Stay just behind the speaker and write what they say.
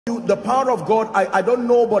The power of God, I don't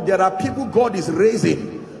know, but there are people God is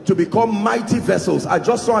raising to become mighty vessels. I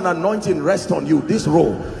just saw an anointing rest on you, this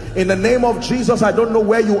role. In the name of Jesus, I don't know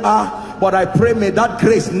where you are, but I pray may that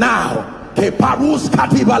grace now, let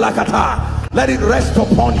it rest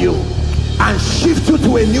upon you and shift you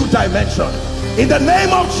to a new dimension. In the name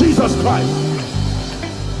of Jesus Christ.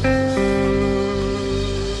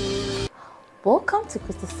 Welcome to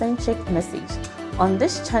Christocentric Message. On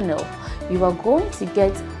this channel, you are going to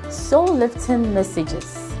get soul-lifting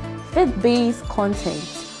messages, faith-based content,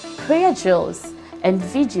 prayer drills, and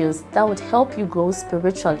videos that would help you grow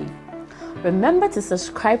spiritually. Remember to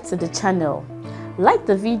subscribe to the channel, like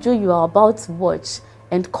the video you are about to watch,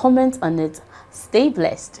 and comment on it. Stay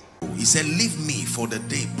blessed. He said, leave me, for the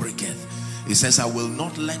day breaketh. He says, I will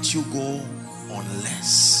not let you go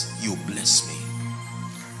unless you bless me.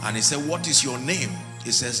 And he said, what is your name?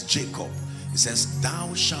 He says, Jacob. He says,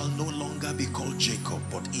 thou shalt no longer be called Jacob,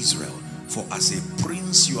 but Israel. For as a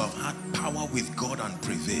prince you have had power with God and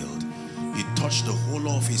prevailed. He touched the whole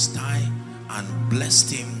of his thigh and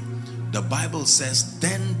blessed him. The Bible says,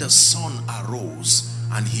 then the sun arose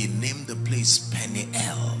and he named the place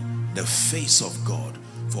Peniel, the face of God.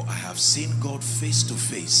 For I have seen God face to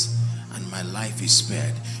face and my life is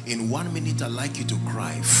spared. In 1 minute, I'd like you to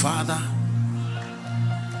cry, Father,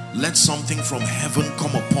 let something from heaven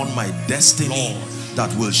come upon my destiny, Lord,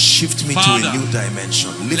 that will shift me, Father, to a new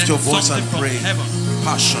dimension. Lift your voice and pray.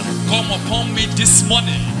 Passion. Come upon me this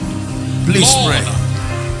morning. Please, Lord, pray.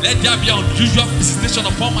 Let there be unusual visitation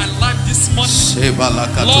upon my life this morning. Lord,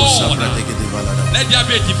 let there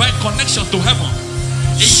be a divine connection to heaven.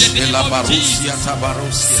 In the name of Jesus,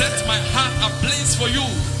 set my heart ablaze for you.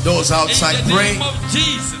 Those outside, pray. In the name of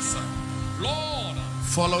Jesus.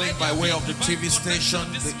 Following by way of the TV station,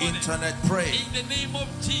 the internet, pray.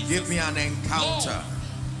 Give me an encounter.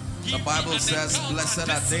 The Bible says, blessed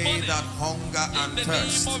are they that hunger and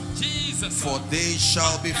thirst, for they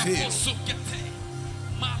shall be filled.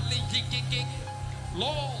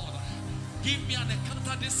 Lord, give me an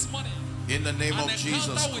encounter this morning. In the name of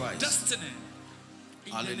Jesus Christ. Destiny.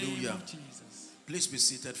 Hallelujah. Please be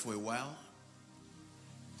seated for a while.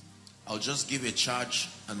 I'll just give a charge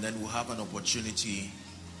and then we'll have an opportunity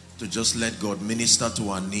to just let God minister to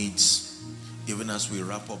our needs even as we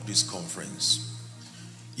wrap up this conference.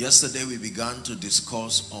 Yesterday we began to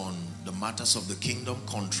discuss on the matters of the kingdom,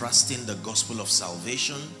 contrasting the gospel of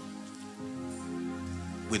salvation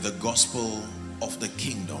with the gospel of the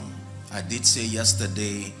kingdom. I did say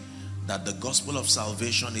yesterday that the gospel of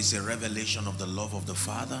salvation is a revelation of the love of the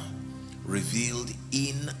Father, revealed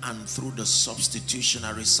in and through the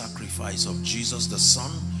substitutionary sacrifice of Jesus the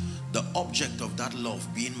Son, the object of that love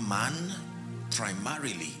being man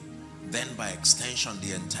primarily, then by extension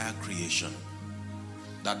the entire creation.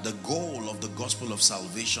 That the goal of the gospel of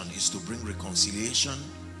salvation is to bring reconciliation,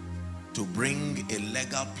 to bring a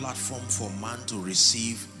legal platform for man to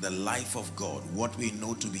receive the life of God, what we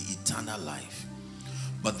know to be eternal life.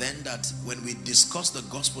 But then that when we discuss the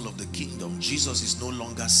gospel of the kingdom, Jesus is no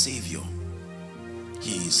longer Savior.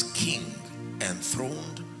 He is King,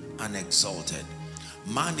 enthroned and exalted.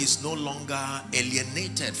 Man is no longer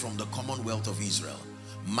alienated from the commonwealth of Israel.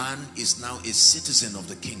 Man is now a citizen of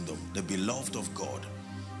the kingdom, the beloved of God.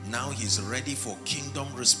 Now he's ready for kingdom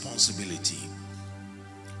responsibility.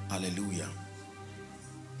 Hallelujah.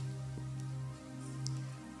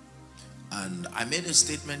 And I made a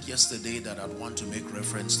statement yesterday that I'd want to make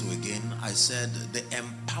reference to again. I said the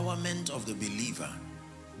empowerment of the believer,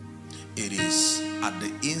 it is at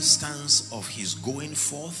the instance of his going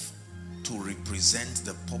forth to represent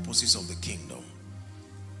the purposes of the kingdom.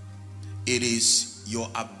 It is your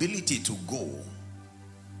ability to go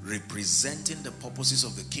representing the purposes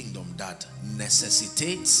of the kingdom that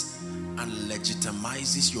necessitates and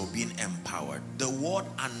legitimizes your being empowered. The word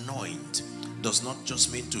anoint does not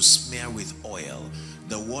just mean to smear with oil.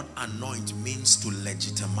 The word anoint means to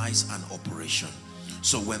legitimize an operation.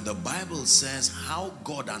 So when the Bible says how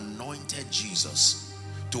God anointed Jesus,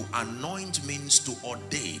 to anoint means to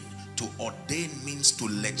ordain. To ordain means to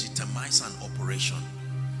legitimize an operation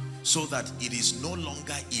so that it is no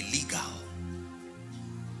longer illegal.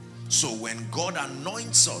 So when God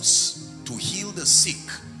anoints us to heal the sick,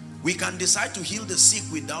 we can decide to heal the sick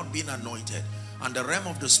without being anointed. And the realm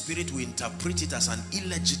of the spirit will interpret it as an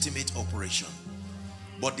illegitimate operation.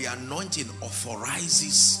 But the anointing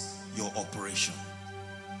authorizes your operation.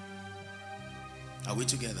 Are we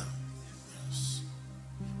together? Yes.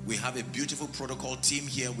 We have a beautiful protocol team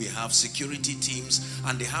here. We have security teams,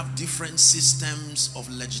 and they have different systems of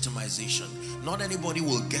legitimization. Not anybody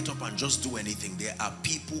will get up and just do anything. There are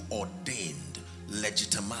people ordained,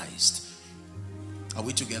 legitimized. Are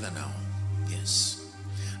we together now? Yes.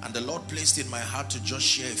 And the Lord placed in my heart to just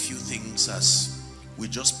share a few things as we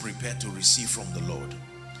just prepare to receive from the Lord.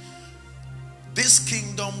 This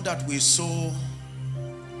kingdom that we so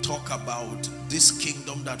talk about, this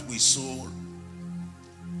kingdom that we so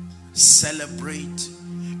celebrate,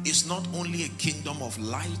 is not only a kingdom of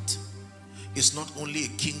light, it's not only a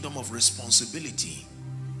kingdom of responsibility,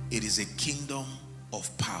 it is a kingdom of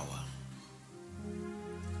power.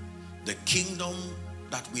 The kingdom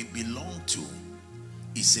that we belong to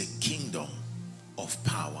is a kingdom of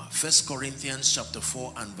power. 1 Corinthians chapter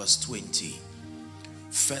 4 and verse 20.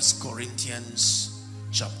 1 Corinthians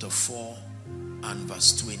chapter 4 and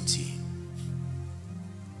verse 20.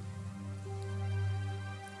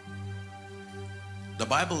 The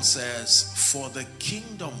Bible says, for the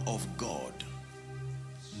kingdom of God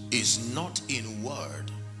is not in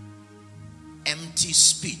word, empty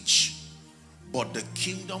speech, but the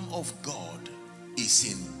kingdom of God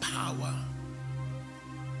is in power.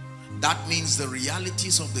 That means the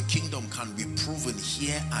realities of the kingdom can be proven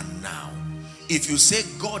here and now. If you say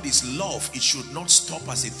God is love, it should not stop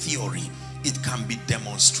as a theory. It can be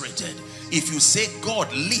demonstrated. If you say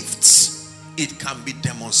God lifts, it can be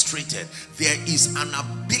demonstrated. There is an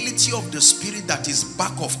ability of the Spirit that is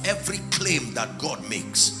back of every claim that God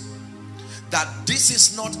makes. That this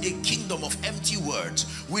is not a kingdom of empty words.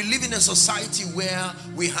 We live in a society where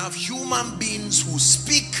we have human beings who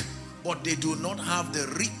speak, but they do not have the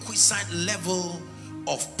requisite level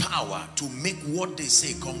of power to make what they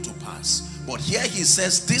say come to pass. But here he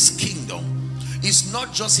says this kingdom is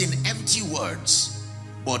not just in empty words,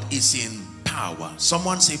 but is in power.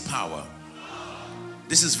 Someone say power.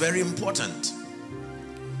 This is very important.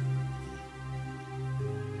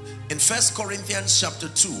 In 1 Corinthians chapter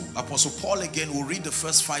 2, Apostle Paul again will read the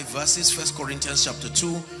first 5 verses. 1 Corinthians chapter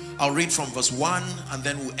 2, I'll read from verse 1 and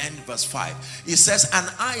then we'll end verse 5. It says, and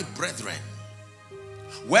I, brethren,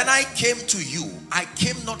 when I came to you, I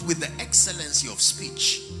came not with the excellency of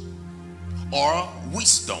speech or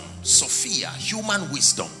wisdom, Sophia, human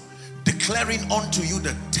wisdom, declaring unto you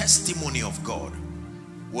the testimony of God.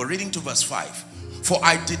 We're reading to verse 5. For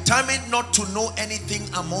I determined not to know anything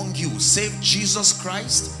among you save Jesus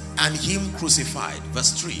Christ and him crucified.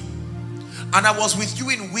 Verse 3. And I was with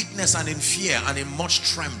you in weakness and in fear and in much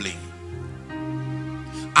trembling.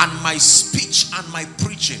 And my speech and my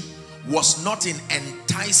preaching was not in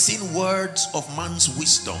enticing words of man's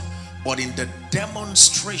wisdom, but in the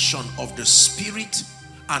demonstration of the Spirit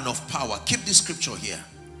and of power. Keep this scripture here.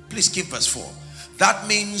 Please keep verse 4. That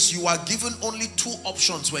means you are given only 2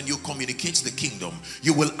 options when you communicate the kingdom.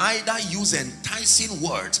 You will either use enticing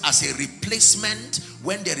words as a replacement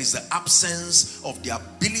when there is the absence of the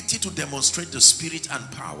ability to demonstrate the Spirit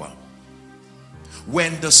and power.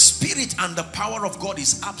 When the Spirit and the power of God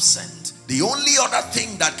is absent, the only other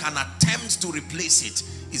thing that can attempt to replace it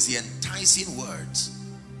is the enticing words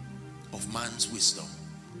of man's wisdom.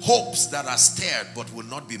 Hopes that are stirred but will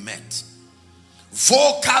not be met.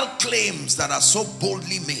 Vocal claims that are so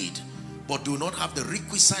boldly made but do not have the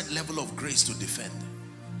requisite level of grace to defend.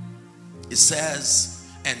 It says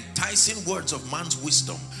enticing words of man's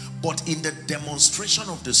wisdom, but in the demonstration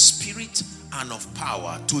of the Spirit and of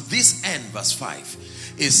power. To this end, verse 5,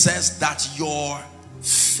 it says that your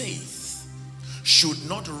faith should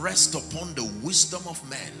not rest upon the wisdom of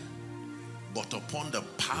men, but upon the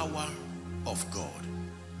power of God.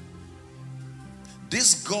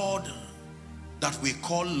 This God that we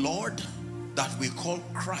call Lord, that we call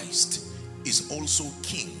Christ, is also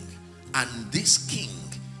King. And this King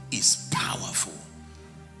is powerful.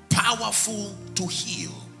 Powerful to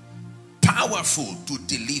heal. Powerful to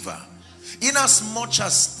deliver. Inasmuch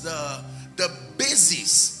as the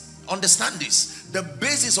basis, understand this, the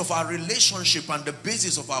basis of our relationship and the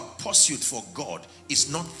basis of our pursuit for God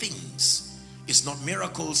is not things. It's not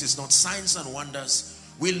miracles. It's not signs and wonders.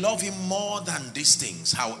 We love him more than these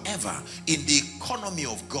things. However, in the economy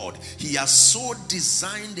of God, he has so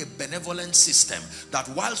designed a benevolent system that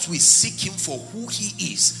whilst we seek him for who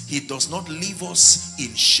he is, he does not leave us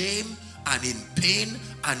in shame and in pain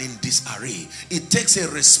and in disarray. It takes a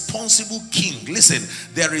responsible king. Listen,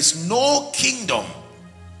 there is no kingdom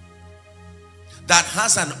that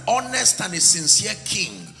has an honest and a sincere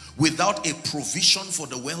king without a provision for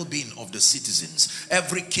the well-being of the citizens.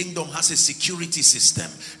 Every kingdom has a security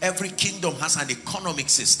system. Every kingdom has an economic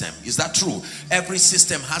system. Is that true? Every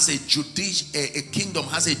system has a kingdom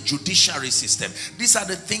has a judiciary system. These are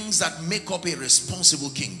the things that make up a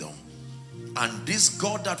responsible kingdom. And this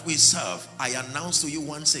God that we serve, I announce to you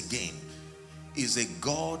once again, is a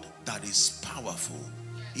God that is powerful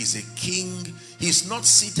is a king. He's not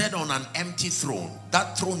seated on an empty throne.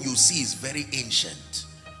 That throne you see is very ancient.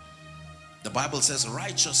 The Bible says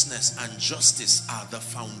righteousness and justice are the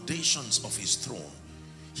foundations of his throne.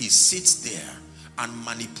 He sits there and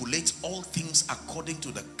manipulates all things according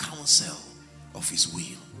to the counsel of his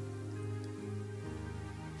will.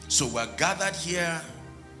 So we're gathered here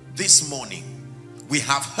this morning. We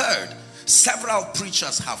have heard several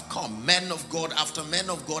preachers have come, men of God after men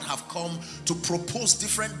of God have come to propose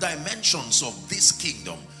different dimensions of this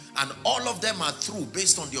kingdom, and all of them are true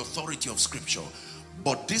based on the authority of scripture.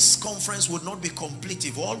 But this conference would not be complete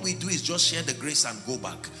if all we do is just share the grace and go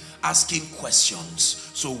back asking questions.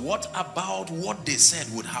 So what about what they said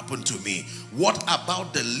would happen to me? What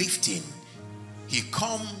about the lifting? He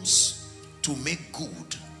comes to make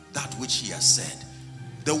good that which he has said.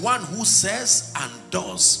 The one who says and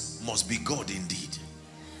does must be God indeed.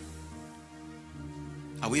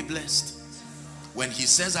 Are we blessed? When he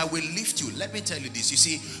says, I will lift you, let me tell you this. You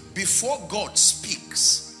see, before God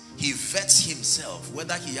speaks, he vets himself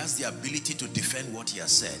whether he has the ability to defend what he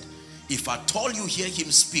has said. If at all you hear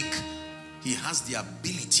him speak, he has the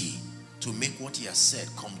ability to make what he has said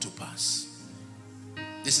come to pass.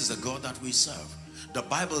 This is the God that we serve. The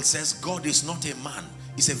Bible says God is not a man.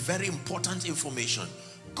 It's a very important information.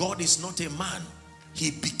 God is not a man.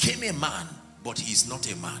 He became a man, but he is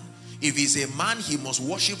not a man. If he's a man, he must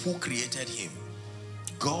worship who created him.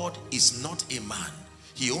 God is not a man.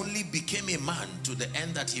 He only became a man to the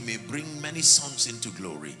end that he may bring many sons into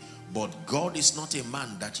glory. But God is not a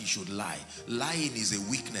man that he should lie. Lying is a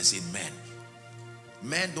weakness in men.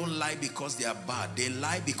 Men don't lie because they are bad. They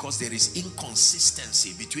lie because there is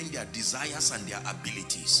inconsistency between their desires and their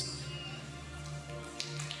abilities.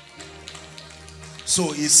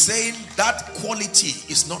 So he's saying that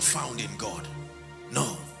quality is not found in God.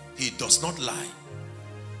 No, he does not lie.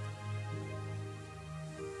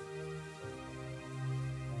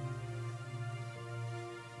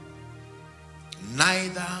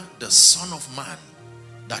 Neither the Son of Man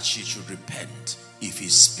that she should repent. If he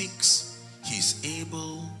speaks, he is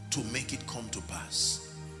able to make it come to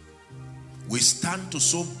pass. We stand to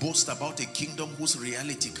so boast about a kingdom whose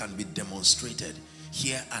reality can be demonstrated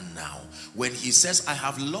here and now. When he says, I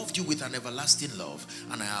have loved you with an everlasting love,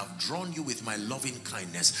 and I have drawn you with my loving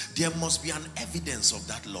kindness, there must be an evidence of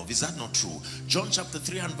that love. Is that not true? John chapter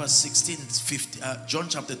 3 and verse 16, John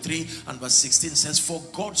chapter 3 and verse 16 says, for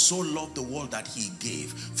God so loved the world that he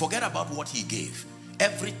gave. Forget about what he gave.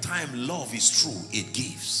 Every time love is true, it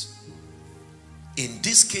gives. In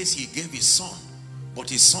this case, he gave his son, but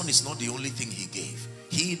his son is not the only thing he gave.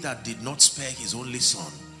 He that did not spare his only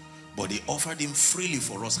son, but he offered him freely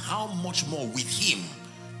for us, how much more with him?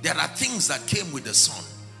 There are things that came with the son.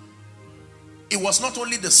 It was not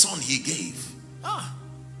only the son he gave.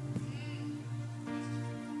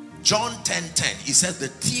 John 10:10, he says, the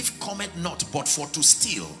thief cometh not but for to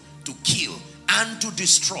steal, to kill, and to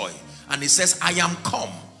destroy. And he says, I am come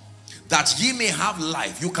that ye may have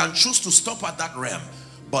life. You can choose to stop at that realm,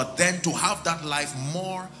 but then to have that life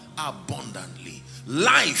more abundantly.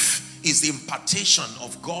 Life is the impartation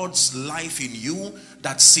of God's life in you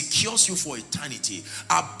that secures you for eternity.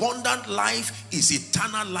 Abundant life is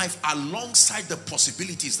eternal life alongside the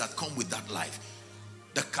possibilities that come with that life.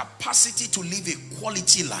 The capacity to live a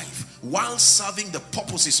quality life while serving the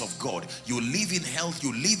purposes of God. You live in health,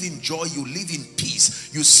 you live in joy, you live in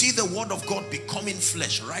peace. You see the word of God becoming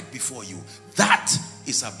flesh right before you. That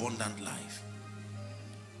is abundant life.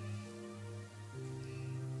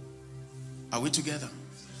 Are we together?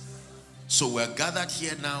 So we're gathered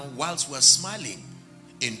here now whilst we're smiling.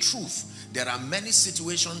 In truth, there are many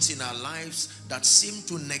situations in our lives that seem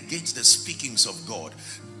to negate the speakings of God.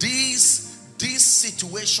 These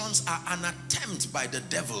situations are an attempt by the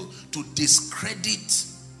devil to discredit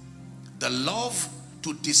the love,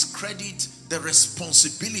 to discredit the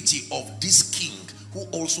responsibility of this king who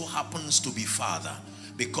also happens to be father.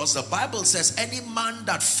 Because the Bible says any man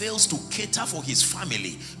that fails to cater for his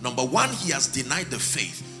family, number one, he has denied the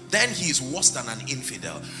faith. Then he is worse than an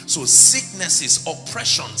infidel. So sicknesses,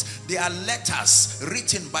 oppressions, they are letters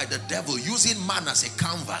written by the devil using man as a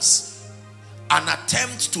canvas. An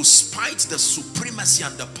attempt to spite the supremacy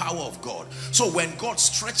and the power of God. So when God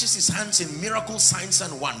stretches his hands in miracles, signs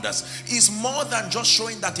and wonders, is more than just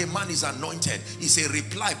showing that a man is anointed. It's a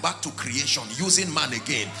reply back to creation using man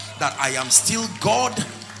again. That I am still God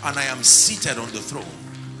and I am seated on the throne.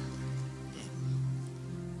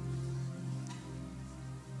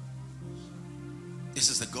 This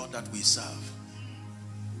is the God that we serve.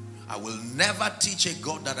 I will never teach a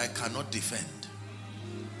God that I cannot defend.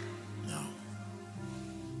 No.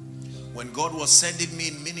 When God was sending me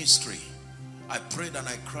in ministry, I prayed and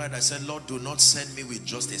I cried. I said, Lord, do not send me with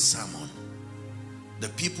just a sermon. The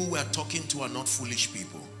people we are talking to are not foolish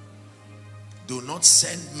people. Do not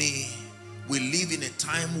send me. We live in a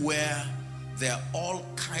time where there are all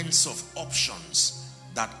kinds of options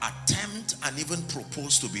that attempt and even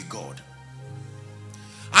propose to be God.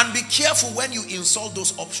 And be careful when you insult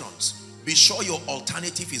those options. Be sure your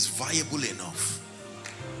alternative is viable enough.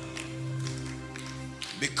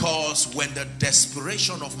 Because when the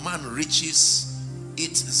desperation of man reaches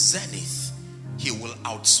its zenith, he will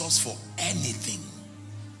outsource for anything.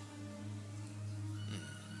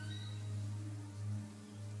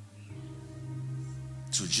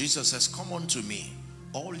 So Jesus says, come unto me,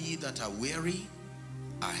 all ye that are weary,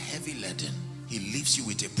 are heavy laden. He leaves you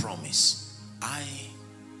with a promise. I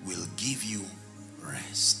will give you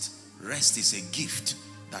rest. Rest is a gift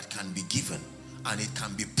that can be given, and it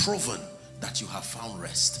can be proven that you have found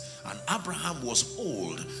rest. And Abraham was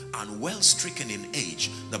old and well stricken in age.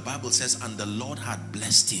 The Bible says, and the Lord had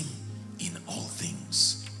blessed him in all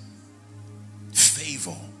things.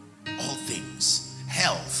 Favor, all things.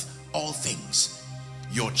 Health, all things.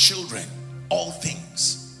 Your children, all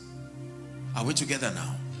things. Are we together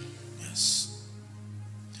now? Yes.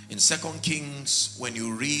 In 2 Kings, when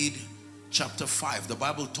you read chapter 5, the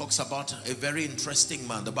Bible talks about a very interesting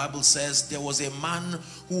man. The Bible says there was a man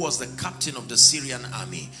who was the captain of the Syrian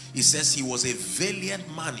army. He says he was a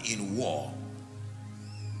valiant man in war.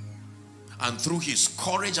 And through his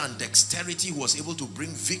courage and dexterity, he was able to bring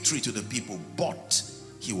victory to the people. But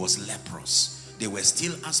he was leprous. There were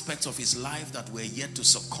still aspects of his life that were yet to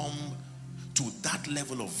succumb to that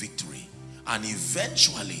level of victory. And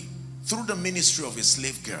eventually, through the ministry of a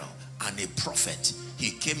slave girl and a prophet, he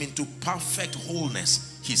came into perfect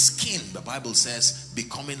wholeness. His skin, the Bible says,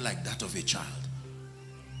 becoming like that of a child.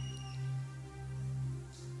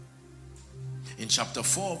 In chapter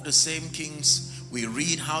 4 of the same Kings, we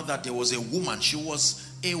read how that there was a woman. She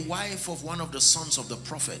was a wife of one of the sons of the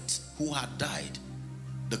prophet who had died.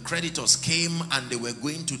 The creditors came and they were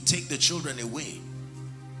going to take the children away.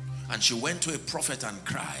 And she went to a prophet and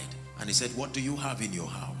cried. And he said, what do you have in your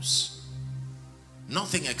house?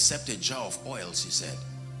 Nothing except a jar of oils, he said.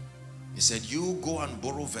 He said, you go and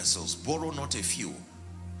borrow vessels. Borrow not a few.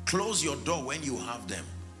 Close your door when you have them.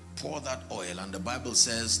 Pour that oil. And the Bible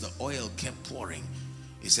says the oil kept pouring.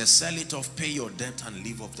 He says, sell it off, pay your debt and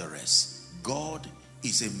leave off the rest. God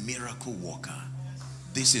is a miracle worker.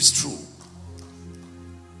 This is true.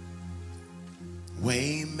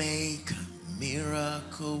 Waymaker,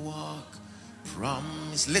 miracle walk,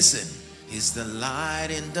 promise. Listen, is the light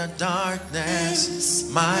in the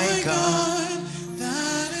darkness, my God.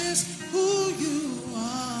 That is who you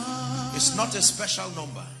are. It's not a special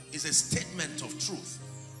number. It's a statement of truth.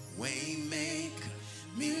 Waymaker,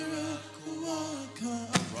 Miracle walker,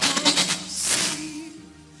 promise,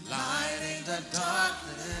 light in the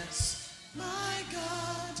darkness, my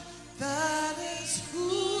God. That is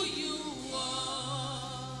who you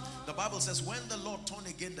are. The Bible says when the Lord turned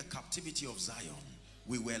again the captivity of Zion,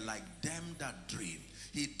 we were like them that dream.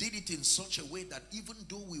 He did it in such a way that even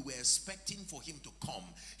though we were expecting for him to come,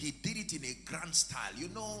 he did it in a grand style. You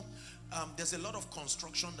know, there's a lot of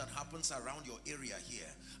construction that happens around your area here,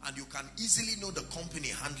 and you can easily know the company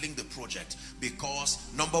handling the project because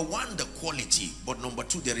number one, the quality, but number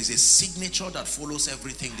two, there is a signature that follows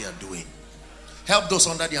everything they are doing. Help those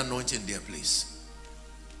under the anointing there, please.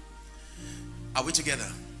 Are we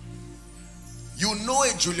together? You know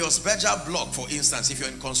a Julius Berger block, for instance. If you're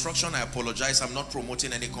in construction, I apologize. I'm not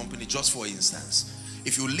promoting any company, just for instance.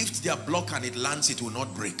 If you lift their block and it lands, it will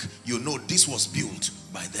not break. You know this was built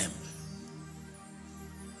by them.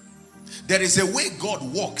 There is a way God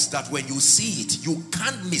works that when you see it, you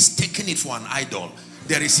can't mistake it for an idol.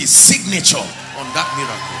 There is his signature on that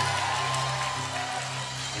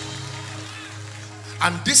miracle.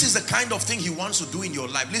 And this is the kind of thing he wants to do in your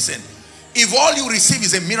life. Listen, if all you receive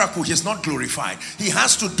is a miracle, he's not glorified. He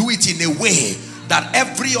has to do it in a way that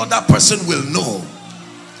every other person will know.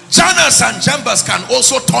 Janus and Jambres can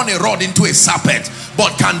also turn a rod into a serpent,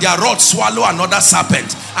 but can their rod swallow another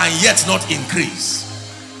serpent and yet not increase?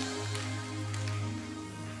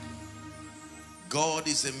 God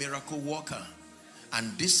is a miracle worker,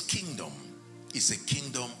 and this kingdom is a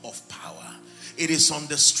kingdom of power. It is on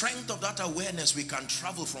the strength of that awareness we can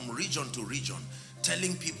travel from region to region,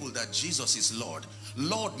 telling people that Jesus is Lord.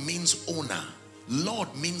 Lord means owner.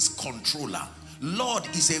 Lord means controller. Lord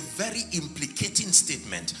is a very implicating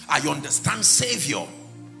statement. I understand Savior,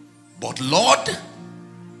 but Lord,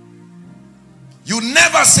 you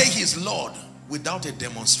never say he's Lord without a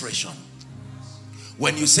demonstration.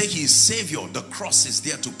 When you say he is Savior, the cross is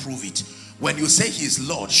there to prove it. When you say he is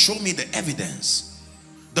Lord, show me the evidence.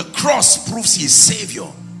 The cross proves he is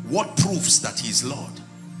Savior. What proves that he is Lord?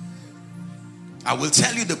 I will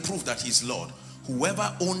tell you the proof that he is Lord.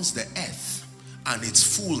 Whoever owns the earth and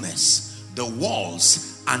its fullness, the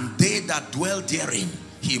walls and they that dwell therein,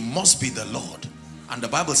 he must be the Lord. And the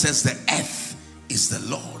Bible says the earth is the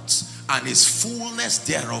Lord's and his fullness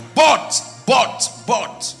thereof.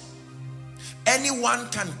 But anyone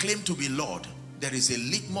can claim to be Lord. There is a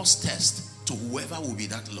litmus test to whoever will be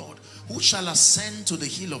that Lord. Who shall ascend to the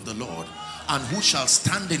hill of the Lord, and who shall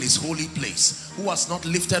stand in his holy place? Who has not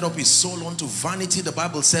lifted up his soul unto vanity, the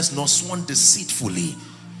Bible says, nor sworn deceitfully,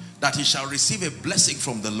 that he shall receive a blessing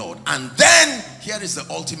from the Lord. And then here is the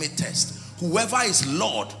ultimate test. Whoever is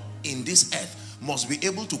Lord in this earth must be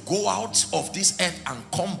able to go out of this earth and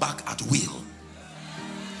come back at will.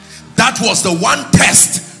 That was the one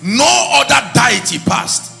test no other deity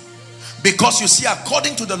passed. Because you see,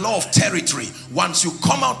 according to the law of territory, once you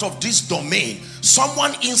come out of this domain,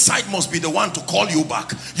 someone inside must be the one to call you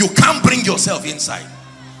back. You can't bring yourself inside.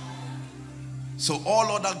 So all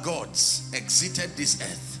other gods exited this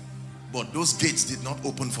earth, but those gates did not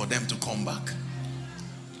open for them to come back.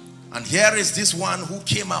 And here is this one who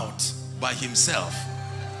came out by himself.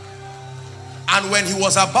 And when he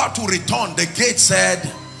was about to return, the gate said,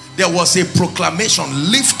 there was a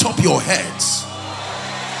proclamation, lift up your heads,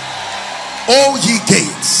 O ye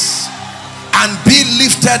gates, and be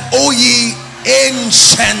lifted, O ye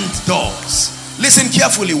ancient doors. Listen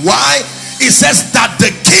carefully. Why? It says that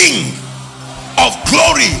the King of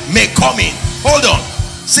glory may come in. Hold on,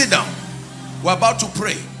 sit down. We're about to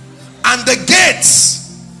pray. And the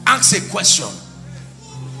gates ask a question.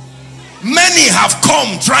 Many have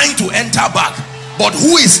come trying to enter back, but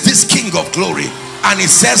who is this King of glory? And it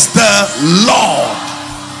says the Lord,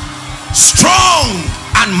 strong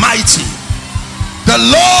and mighty, the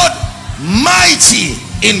Lord mighty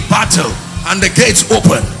in battle. And the gates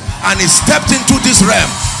opened, and he stepped into this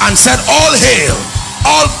realm and said, all hail,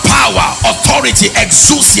 all power, authority,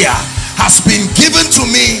 exousia has been given to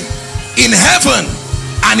me in heaven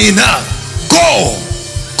and in earth.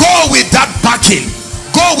 Go with that backing,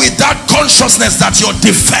 go with that consciousness that your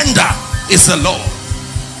defender is the Lord.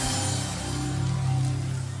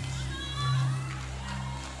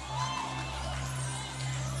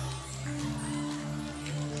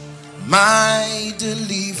 My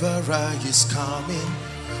deliverer is coming.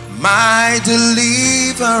 My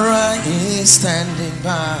deliverer is standing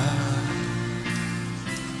by.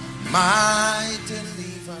 My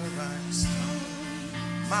deliverer is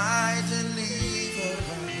coming. My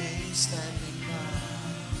deliverer is standing by.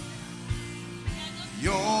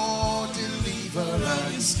 Your deliverer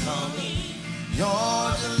is coming.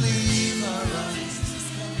 Your deliverer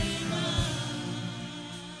is coming by.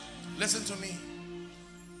 Listen to me.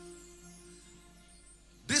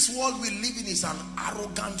 This world we live in is an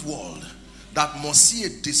arrogant world that must see a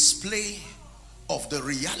display of the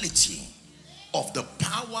reality of the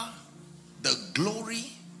power, the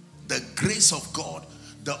glory, the grace of God,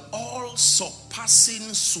 the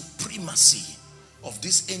all-surpassing supremacy of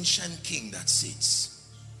this ancient king that sits.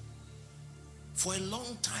 For a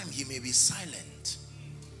long time he may be silent,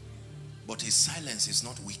 but his silence is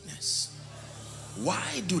not weakness.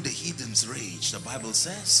 Why do the heathens rage? The Bible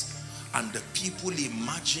says, and the people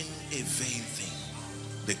imagine a vain thing.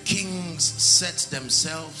 The kings set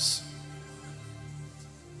themselves.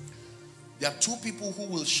 There are two people who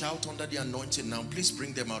will shout under the anointing now. Please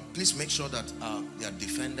bring them out. Please make sure that they are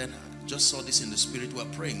defended. I just saw this in the spirit. We're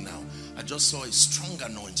praying now. I just saw a strong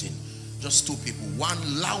anointing. Just two people. One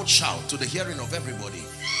loud shout to the hearing of everybody.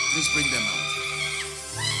 Please bring them out.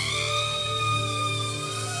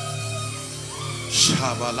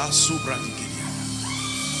 Shabala Subra.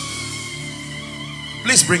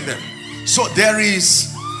 Please bring them. So there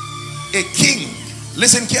is a king.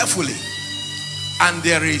 Listen carefully. And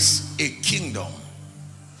there is a kingdom.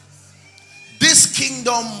 This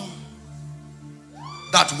kingdom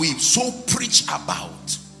that we so preach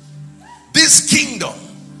about, this kingdom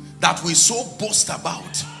that we so boast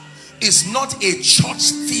about, is not a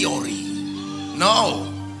church theory.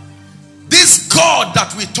 No. This God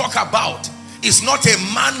that we talk about is not a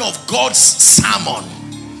man of God's sermon.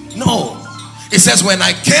 No. It says, when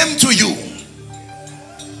I came to you.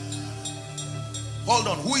 Hold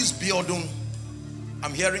on, who is Biodun?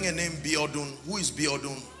 I'm hearing a name, Biodun. Who is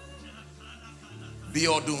Biodun?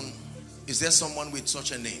 Biodun. Is there someone with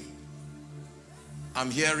such a name? I'm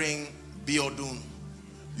hearing Biodun.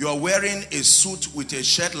 You are wearing a suit with a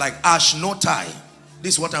shirt like ash, no tie.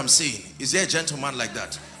 This is what I'm saying. Is there a gentleman like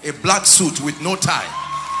that? A black suit with no tie.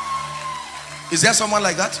 Is there someone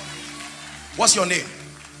like that? What's your name?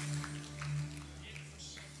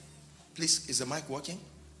 Please, is the mic working?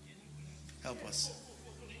 Help us.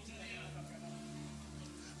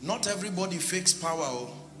 Not everybody fakes power.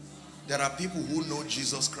 There are people who know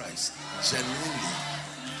Jesus Christ genuinely.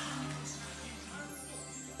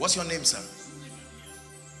 What's your name, sir?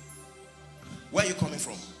 Where are you coming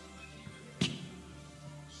from?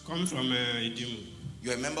 Coming from Idimu.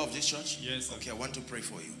 You're a member of this church? Yes, sir. Okay, I want to pray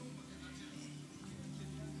for you.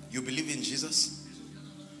 You believe in Jesus?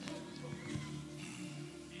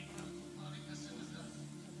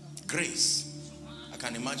 Grace. I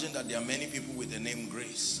can imagine that there are many people with the name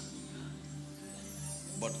Grace.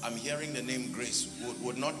 But I'm hearing the name Grace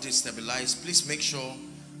would not destabilize. Please make sure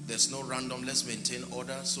there's no random. Let's maintain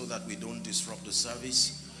order so that we don't disrupt the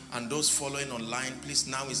service. And those following online, please,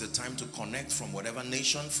 now is the time to connect from whatever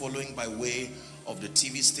nation, following by way of the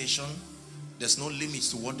TV station. There's no limits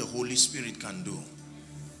to what the Holy Spirit can do.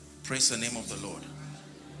 Praise the name of the Lord.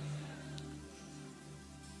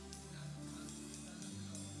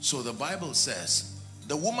 So the Bible says,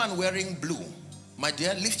 the woman wearing blue, my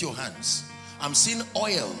dear, lift your hands. I'm seeing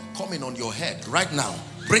oil coming on your head right now.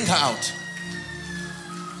 Bring her out.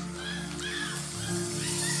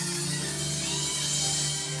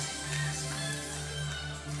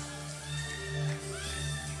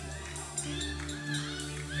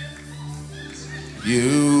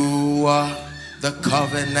 You are the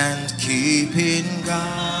covenant keeping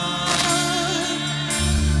God.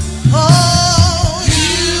 Oh,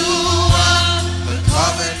 you are the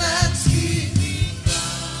covenant keeping God.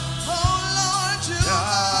 Oh, Lord, you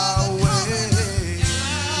are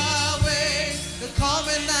Yahweh, the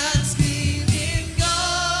covenant keeping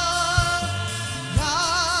God.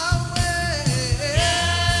 Yahweh,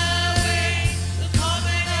 the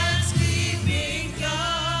covenant keeping God.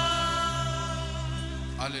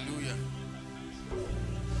 Hallelujah.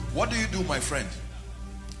 What do you do, my friend?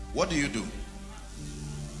 What do you do?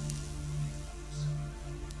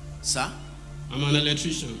 Sir? I'm an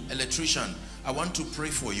electrician. Electrician. I want to pray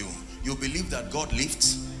for you. You believe that God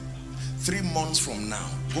lifts? 3 months from now,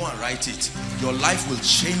 go and write it. Your life will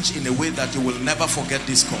change in a way that you will never forget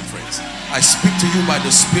this conference. I speak to you by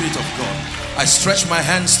the Spirit of God. I stretch my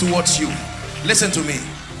hands towards you. Listen to me.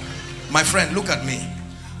 My friend, look at me.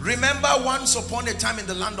 Remember, once upon a time in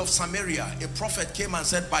the land of Samaria, a prophet came and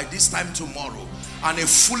said, by this time tomorrow. And a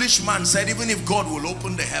foolish man said, even if God will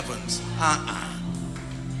open the heavens.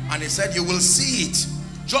 And he said, you will see it,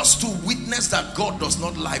 just to witness that God does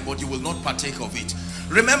not lie, but you will not partake of it.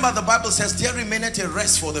 Remember, the Bible says, there remaineth a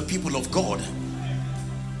rest for the people of God.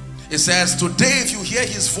 It says, today if you hear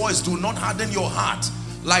his voice, do not harden your heart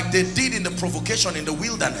like they did in the provocation in the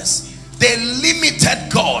wilderness. They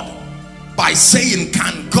limited God by saying,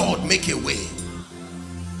 can God make a way?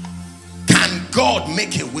 Can God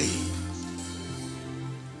make a way?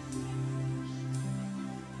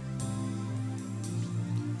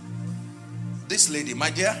 This lady, my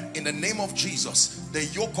dear, in the name of Jesus, the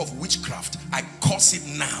yoke of witchcraft, I curse it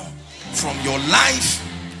now from your life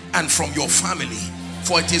and from your family.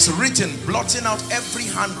 For it is written, blotting out every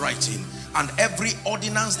handwriting and every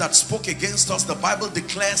ordinance that spoke against us. The Bible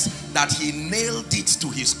declares that he nailed it to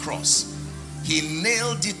his cross. He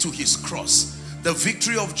nailed it to his cross. The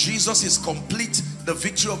victory of Jesus is complete. The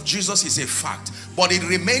victory of Jesus is a fact. But it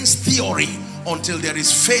remains theory until there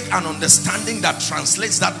is faith and understanding that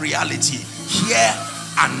translates that reality here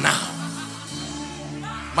and now.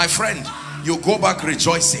 My friend, you go back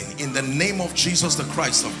rejoicing in the name of Jesus, the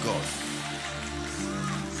Christ of God.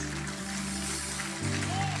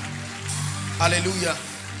 Hallelujah.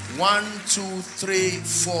 1, 2, 3,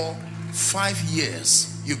 4, 5 years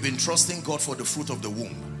you've been trusting God for the fruit of the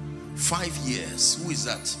womb. 5 years. Who is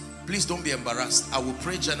that? Please don't be embarrassed. I will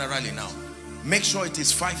pray generally now. Make sure it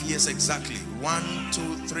is 5 years exactly. 1,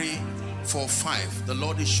 2, 3, 4, 5. The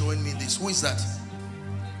Lord is showing me this. Who is that?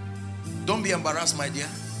 Don't be embarrassed, my dear.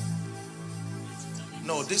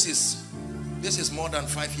 No, this is more than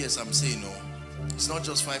 5 years. I'm saying no. It's not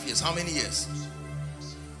just 5 years. How many years?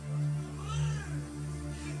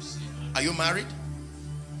 Are you married?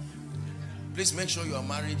 Please make sure you are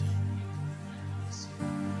married.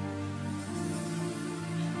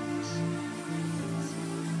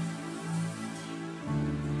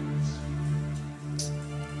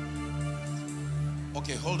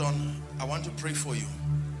 Okay, hold on. I want to pray for you.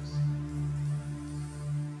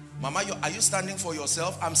 Mama, are you standing for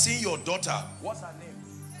yourself? I'm seeing your daughter. What's her name?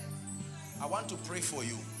 I want to pray for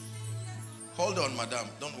you. Hold on, madam.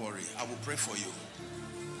 Don't worry. I will pray for you.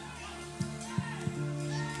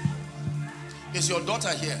 Is your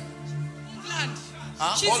daughter here? England.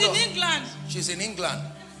 Huh? She's in England. She's in England.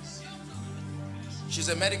 She's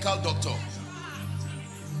a medical doctor.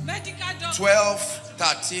 Medical doctor. 12,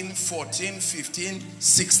 13, 14, 15,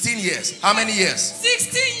 16 years. How many years?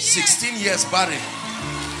 16 years. 16 years barren.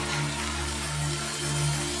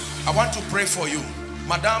 I want to pray for you.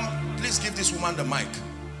 Madam, please give this woman the mic.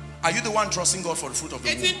 Are you the one trusting God for the fruit of the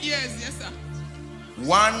womb? 18 years, yes, sir.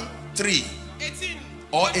 1, 3. 18.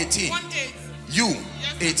 Or 18? 1, 8. You,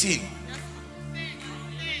 Yes, 18.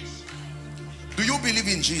 Yes. Do you believe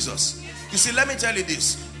in Jesus? You see, let me tell you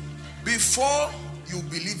this. Before you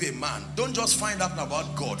believe a man, don't just find out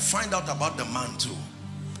about God. Find out about the man too.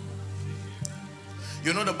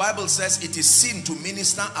 You know, the Bible says it is sin to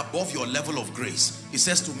minister above your level of grace. It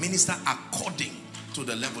says to minister according to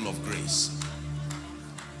the level of grace.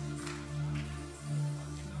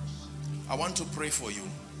 I want to pray for you.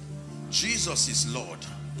 Jesus is Lord.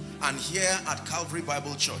 And here at Calvary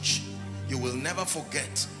Bible Church, you will never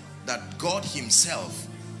forget that God himself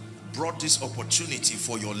brought this opportunity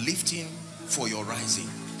for your lifting, for your rising.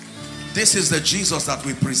 This is the Jesus that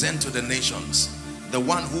we present to the nations. The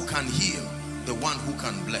one who can heal, the one who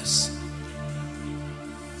can bless.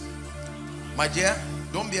 My dear,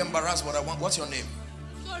 don't be embarrassed, but I want, what's your name?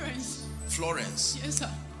 Florence. Florence. Yes, sir.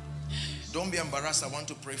 Don't be embarrassed, I want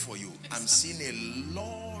to pray for you. I'm seeing a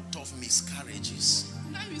lot of miscarriages.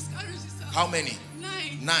 9 miscarriages, sir. How many?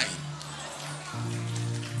 9. 9.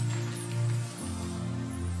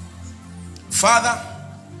 Father,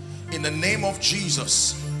 in the name of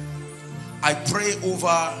Jesus, I pray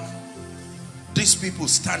over these people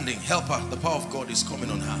standing. Help her. The power of God is coming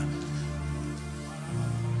on her.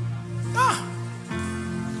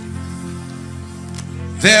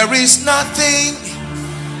 There is nothing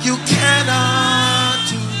you cannot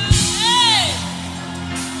do.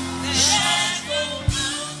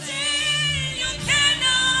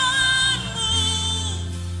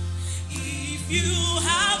 You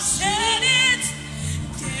have said it,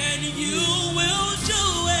 then you will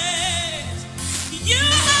do it. You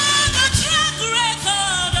have a track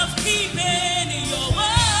record of keeping your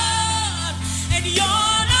word, and you're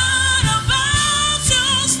not about to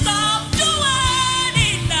stop doing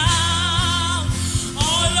it now.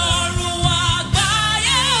 Ọlọ́run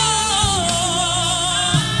àgbáyé o.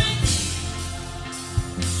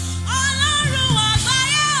 Ọlọ́run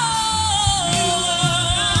àgbáyé o.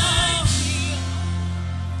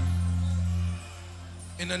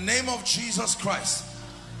 In the name of Jesus Christ,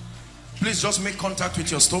 please just make contact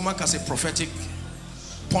with your stomach as a prophetic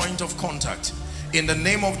point of contact. In the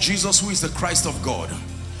name of Jesus, who is the Christ of God,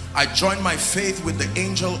 I join my faith with the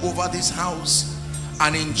angel over this house,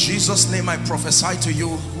 and in Jesus' name I prophesy to you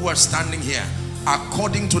who are standing here,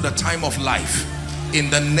 according to the time of life, in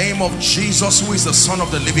the name of Jesus, who is the Son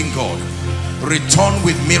of the living God, return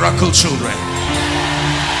with miracle children.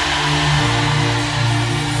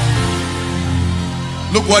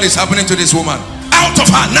 Look what is happening to this woman. Out of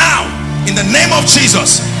her now, in the name of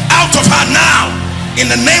Jesus. Out of her now, in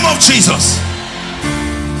the name of Jesus.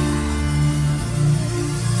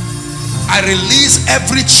 I release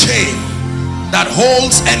every chain that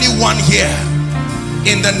holds anyone here,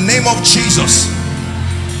 in the name of Jesus.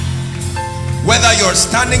 Whether you're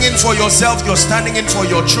standing in for yourself, you're standing in for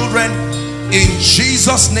your children, in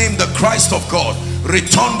Jesus' name, the Christ of God,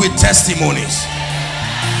 return with testimonies.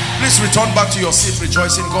 Please return back to your seat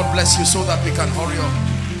rejoicing. God bless you, so that we can hurry up.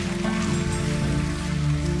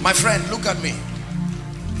 My friend, look at me.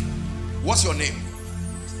 What's your name?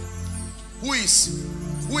 Who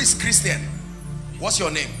is Christian? What's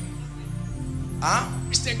your name? Huh?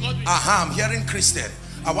 Christian Godwin. I'm hearing Christian.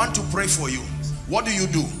 I want to pray for you. What do you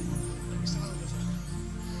do?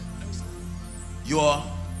 You're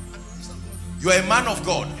a man of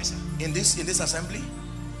God in this assembly?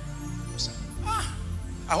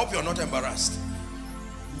 I hope you're not embarrassed.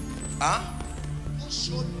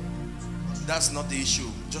 That's not the issue.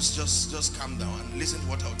 Just calm down and listen to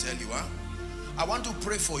what I'll tell you. I want to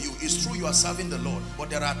pray for you. It's true you are serving the Lord, but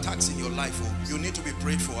there are attacks in your life. You need to be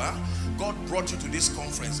prayed for. God brought you to this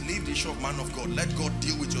conference. Leave the issue of man of God. Let God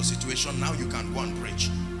deal with your situation. Now you can go and preach.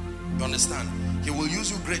 You understand? He will use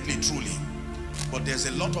you greatly, truly. But there's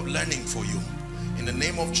a lot of learning for you. In the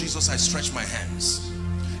name of Jesus, I stretch my hands.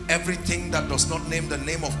 Everything that does not name the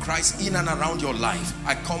name of Christ in and around your life,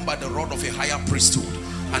 I come by the rod of a higher priesthood,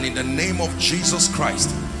 and in the name of Jesus Christ,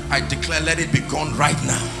 I declare, let it be gone right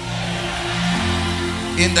now.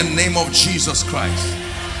 In the name of Jesus Christ.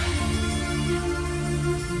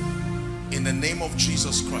 In the name of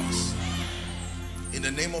Jesus Christ. In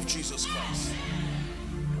the name of Jesus Christ.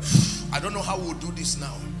 I don't know how we'll do this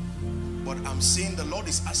now, but I'm saying the Lord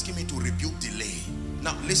is asking me to rebuke delay.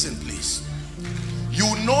 Now listen, please.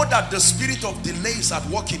 You know that the spirit of delay is at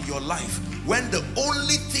work in your life when the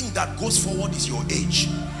only thing that goes forward is your age.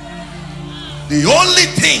 The only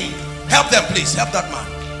thing, help them please, help that man.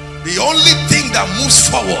 The only thing that moves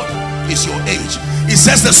forward is your age. It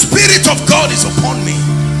says the Spirit of God is upon me.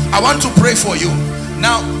 I want to pray for you.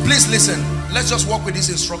 Now please listen, let's just walk with these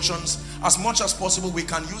instructions. As much as possible, we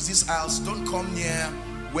can use these aisles. Don't come near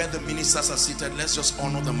where the ministers are seated. Let's just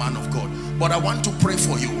honor the man of God. But I want to pray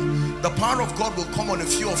for you. The power of God will come on a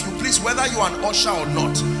few of you. Please, whether you are an usher or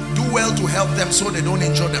not, do well to help them so they don't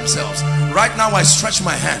injure themselves. Right now I stretch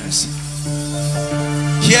my hands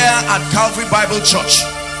here at Calvary Bible Church.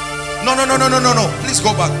 No, please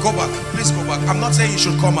go back, please go back. I'm not saying you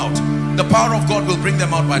should come out. The power of God will bring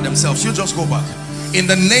them out by themselves. You just go back. In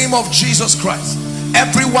the name of Jesus Christ,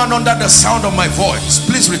 everyone under the sound of my voice,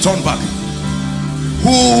 please return back.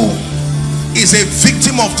 Who is a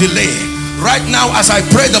victim of delay, right now as I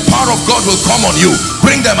pray, the power of God will come on you.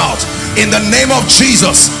 Bring them out in the name of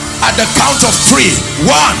Jesus. At the count of 3,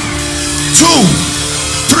 1, 2,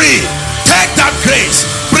 3. Take that grace.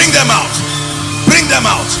 Bring them out. Bring them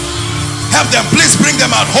out. Help them, please bring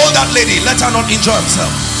them out. Hold that lady, let her not injure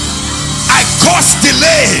herself. I cause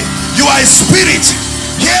delay. You are a spirit.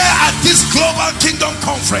 Here at this global kingdom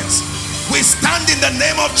conference, we stand in the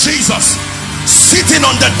name of Jesus, sitting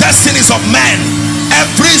on the destinies of men.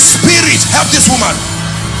 Every spirit, help this woman.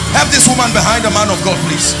 Help this woman behind the man of God,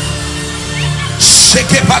 please.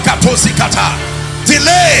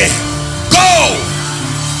 Delay, go.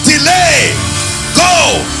 Delay, go.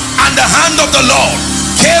 And the hand of the Lord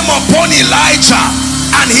came upon Elijah,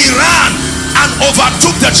 and he ran and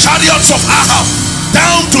overtook the chariots of Ahab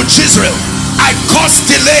down to Jezreel. I cause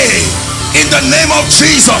delay in the name of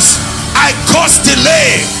Jesus. I cause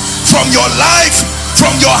delay from your life,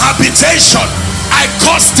 from your habitation. I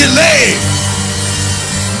cause delay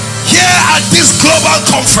here at this global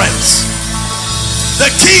conference.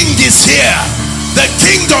 The King is here. The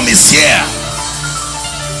kingdom is here.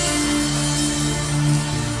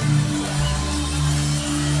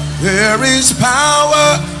 There is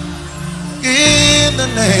power in the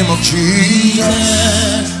name of Jesus.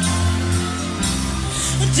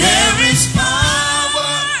 There is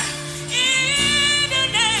power in the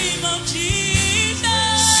name of Jesus.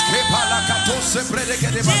 There is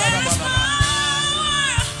power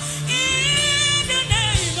in the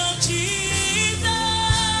name of Jesus.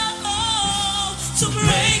 Oh, to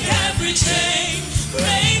break every chain,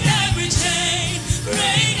 break every chain,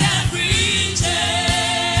 break every chain.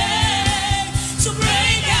 To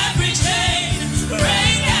break every chain,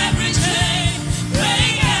 break every chain,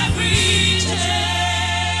 break every chain.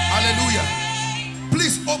 Hallelujah.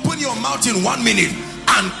 Please open your mouth in 1 minute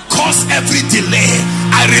and cause every delay.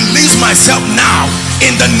 I release myself now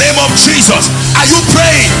in the name of Jesus. Are you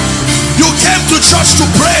praying? You came to church to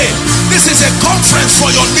pray. This is a conference for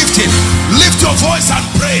your lifting. Lift your voice and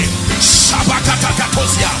pray.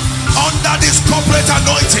 Under this corporate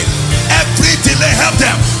anointing, every delay, help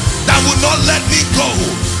them that will not let me go.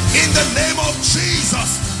 In the name of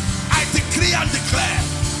Jesus, I decree and declare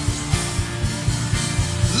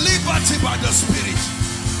liberty by the Spirit.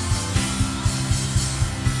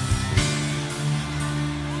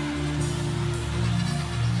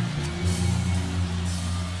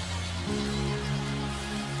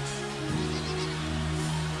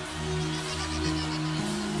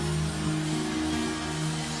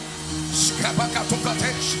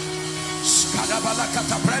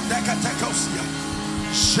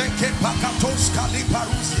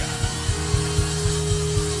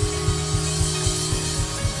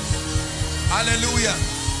 Hallelujah.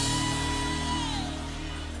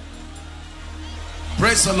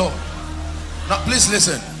 Praise the Lord. Now please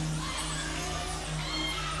listen.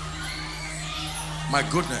 My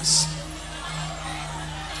goodness.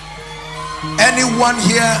 Anyone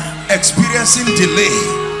here experiencing delay,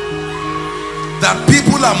 that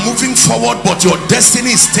people are moving forward but your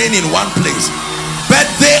destiny is staying in one place,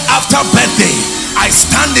 birthday after birthday, I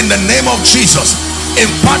stand in the name of Jesus in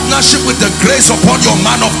partnership with the grace upon your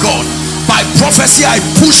man of God. By prophecy, I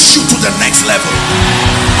push you to the next level.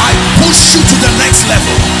 I push you to the next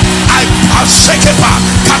level. I shake it back.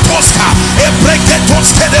 Katoska,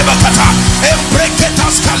 ebreketoske debakata,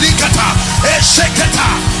 ebreketaskalikata, esheketa,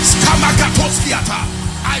 skamakatoskiata.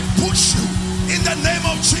 I push you in the name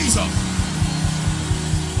of Jesus.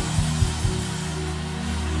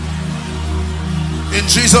 In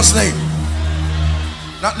Jesus' name.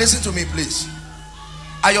 Now listen to me, please.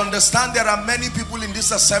 I understand there are many people in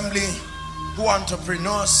this assembly who are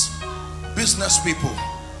entrepreneurs, business people.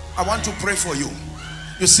 I want to pray for you.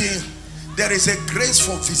 You see, there is a grace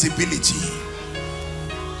for visibility.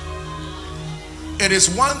 It is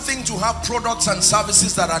one thing to have products and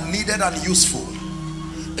services that are needed and useful.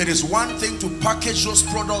 It is one thing to package those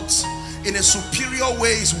products in a superior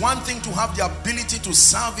way. It's one thing to have the ability to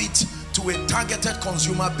serve it to a targeted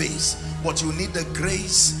consumer base, but you need the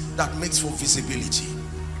grace that makes for visibility.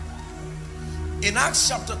 In Acts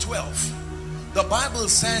chapter 12, the Bible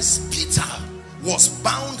says Peter was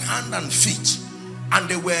bound hand and feet, and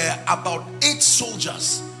there were about 8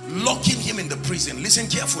 soldiers locking him in the prison. Listen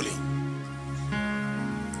carefully.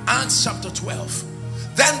 Acts chapter 12.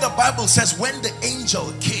 Then the Bible says when the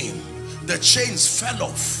angel came, the chains fell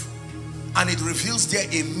off, and it reveals there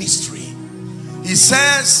a mystery. He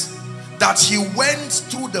says that he went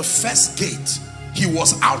through the first gate. He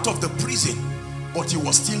was out of the prison, but he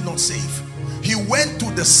was still not safe. He went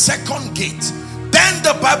to the second gate. Then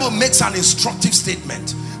the Bible makes an instructive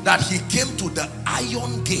statement that he came to the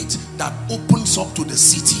iron gate that opens up to the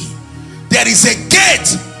city. There is a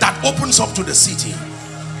gate that opens up to the city.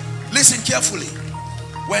 Listen carefully.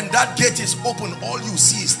 When that gate is open, all you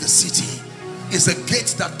see is the city. It's a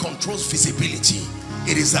gate that controls visibility.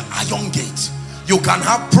 It is the iron gate. You can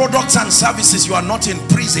have products and services. You are not in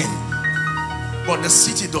prison, but the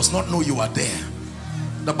city does not know you are there.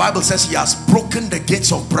 The Bible says he has broken the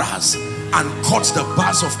gates of brass and cut the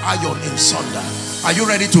bars of iron in sunder. Are you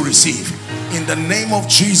ready to receive? In the name of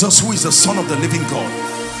Jesus, who is the Son of the living God,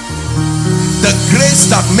 the grace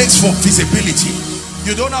that makes for visibility.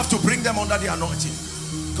 You don't have to bring them under the anointing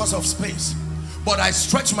because of space, but I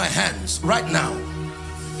stretch my hands right now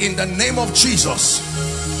in the name of Jesus.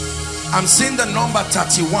 I'm seeing the number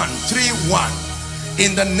 31.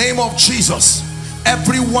 In the name of Jesus,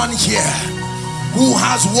 everyone here who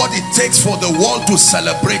has what it takes for the world to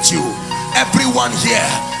celebrate you, everyone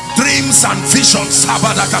here, dreams and visions, help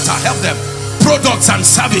them, products and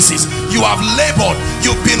services. You have labored,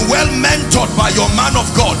 you've been well mentored by your man of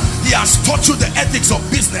God. He has taught you the ethics of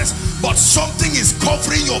business, but something is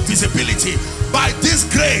covering your visibility. By this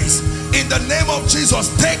grace, in the name of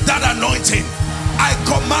Jesus, take that anointing. I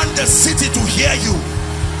command the city to hear you.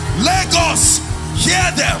 Lagos,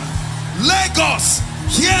 hear them. Lagos,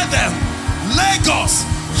 hear them. Lagos,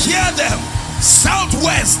 hear them.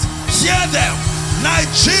 Southwest, hear them.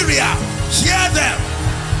 Nigeria, hear them.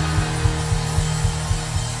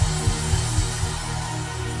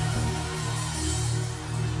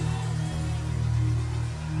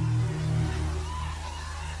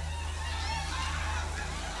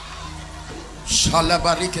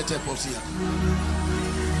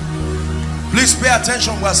 Please pay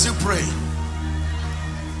attention. We are still praying.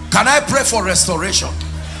 Can I pray for restoration?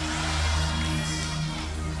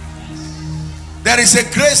 There is a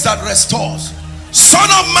grace that restores. Son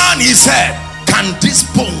of man, he said, can these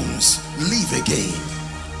bones live again?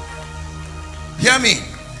 Hear me.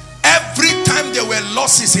 Every time there were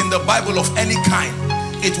losses in the Bible of any kind,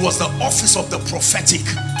 it was the office of the prophetic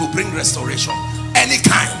to bring restoration. Any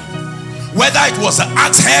kind. Whether it was the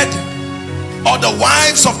axe head or the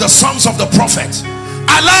wives of the sons of the prophet.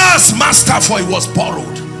 Alas, master, for it was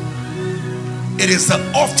borrowed. It is the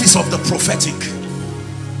office of the prophetic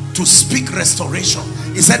to speak restoration.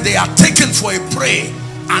 He said they are taken for a prey,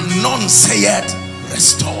 and none saith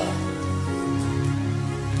restore.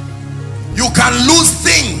 You can lose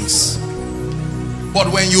things, but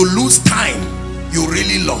when you lose time, you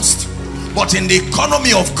really lost. But in the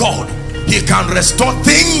economy of God, he can restore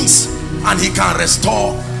things and he can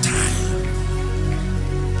restore time.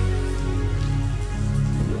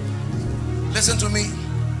 Listen to me.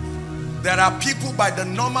 There are people, by the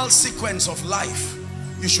normal sequence of life,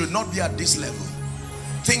 you should not be at this level.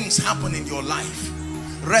 Things happen in your life.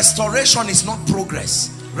 Restoration is not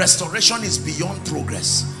progress. Restoration is beyond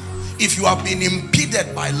progress. If you have been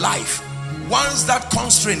impeded by life, once that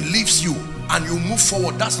constraint leaves you and you move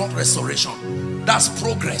forward, that's not restoration. That's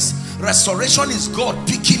progress. Restoration is God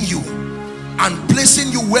picking you and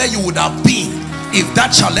placing you where you would have been if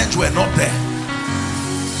that challenge were not there.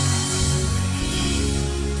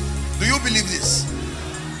 Do you believe this?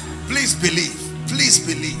 Please believe. Please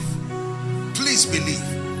believe. Please believe.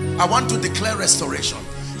 I want to declare restoration.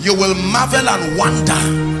 You will marvel and wonder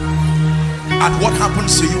at what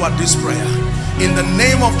happens to you at this prayer. In the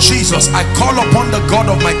name of Jesus, I call upon the God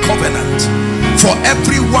of my covenant for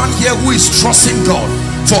everyone here who is trusting God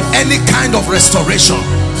for any kind of restoration.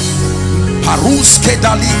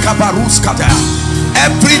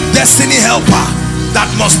 Every destiny helper that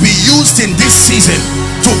must be used in this season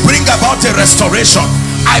to bring about a restoration,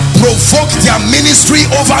 I provoke their ministry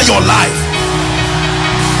over your life.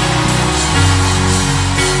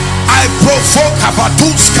 I provoke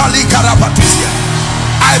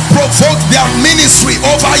I provoke their ministry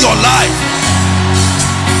over your life.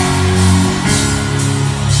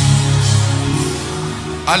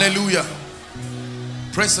 Hallelujah.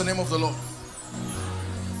 Praise the name of the Lord.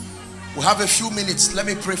 We have a few minutes. Let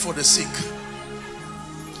me pray for the sick.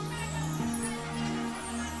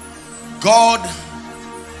 God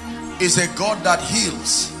is a God that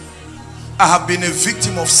heals. I have been a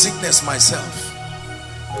victim of sickness myself.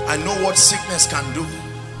 I know what sickness can do.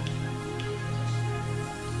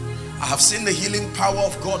 I have seen the healing power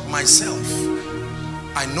of God myself.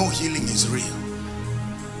 I know healing is real.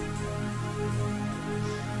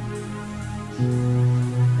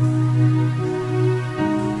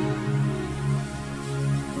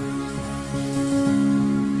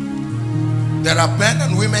 There are men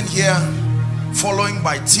and women here following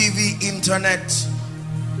by TV, internet,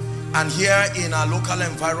 and here in our local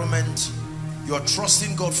environment. You are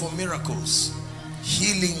trusting God for miracles,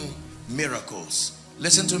 healing miracles.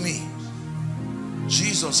 Listen to me.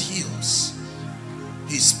 Jesus heals.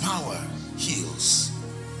 His power heals.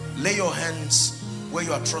 Lay your hands where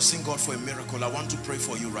you are trusting God for a miracle. I want to pray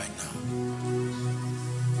for you right now.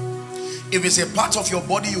 If it's a part of your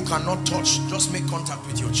body you cannot touch, just make contact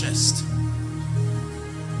with your chest.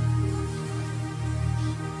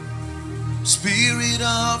 Spirit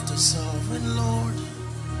of the sovereign Lord,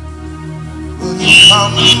 will you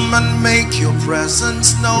come and make your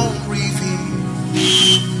presence known? Reveal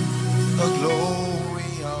the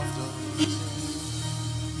glory of the risen.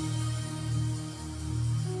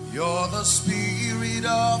 You're the Spirit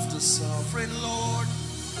of the sovereign Lord.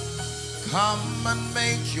 Come and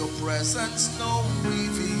make your presence known.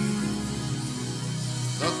 Reveal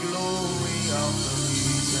the glory of the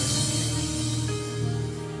risen.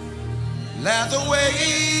 Let the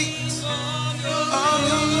weight of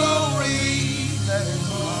your glory, let it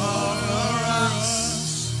cover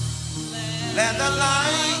us. Let the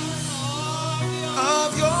light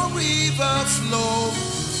of your river flow.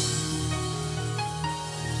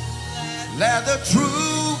 Let the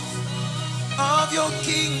truth of your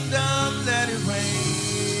kingdom, let it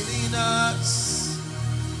reign in us.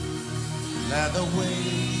 Let the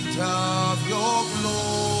weight of your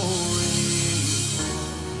glory.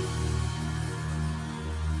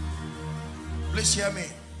 Please hear me.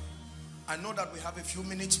 I know that we have a few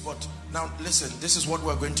minutes, but now listen, this is what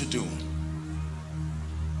we're going to do.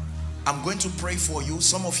 I'm going to pray for you.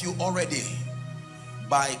 Some of you already,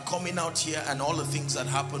 by coming out here and all the things that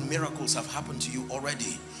happen, miracles have happened to you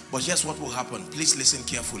already. But here's what will happen. Please listen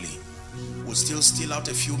carefully. We'll still steal out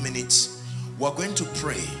a few minutes. We're going to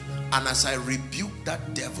pray, and as I rebuke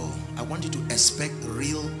that devil, I want you to expect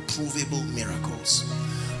real, provable miracles.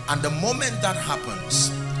 And the moment that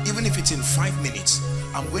happens, even if it's in 5 minutes,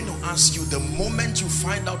 I'm going to ask you, the moment you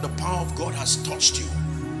find out the power of God has touched you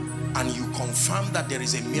and you confirm that there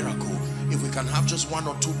is a miracle, if we can have just 1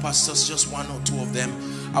 or 2 pastors, just 1 or 2 of them,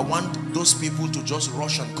 I want those people to just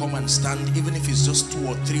rush and come and stand. Even if it's just 2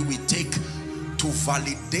 or 3 we take, to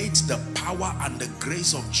validate the power and the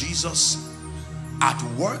grace of Jesus at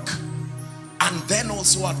work, and then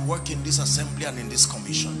also at work in this assembly and in this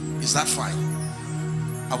commission. Is that fine?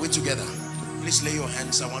 Are we together? Please lay your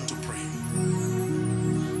hands. I want to pray.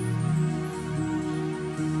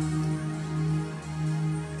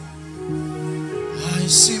 I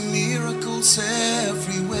see miracles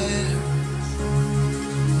everywhere.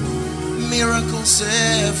 Miracles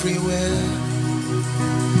everywhere.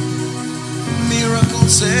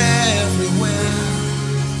 Miracles everywhere.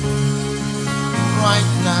 Right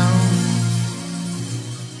now.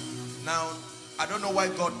 Now, I don't know why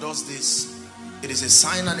God does this. It is a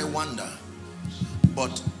sign and a wonder.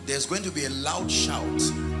 But there's going to be a loud shout.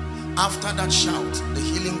 After that shout, the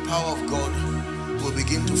healing power of God will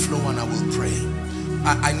begin to flow, and I will pray.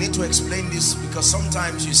 I need to explain this because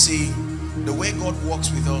sometimes, you see, the way God works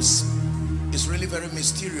with us is really very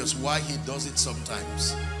mysterious. Why he does it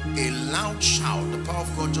sometimes. A loud shout, the power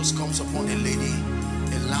of God just comes upon a lady.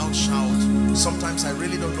 A loud shout. Sometimes I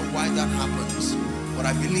really don't know why that happens, but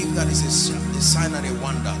I believe that is a sign and a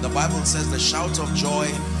wonder. The Bible says the shout of joy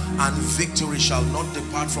and victory shall not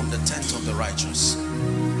depart from the tent of the righteous.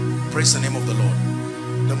 Praise the name of the Lord.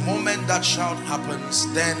 The moment that shout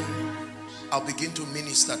happens, then I'll begin to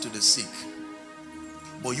minister to the sick.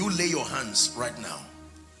 But you lay your hands right now.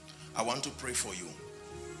 I want to pray for you.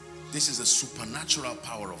 This is a supernatural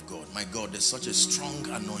power of God. My God, there's such a strong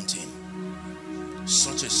anointing.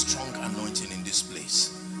 Such a strong anointing in this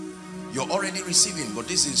place. You're already receiving, but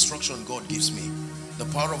this instruction God gives me. The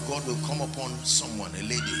power of God will come upon someone, a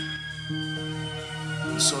lady.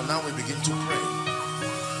 So now we begin to pray.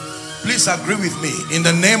 Please agree with me. In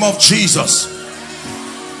the name of Jesus.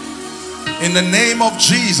 In the name of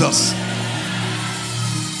Jesus.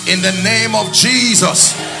 In the name of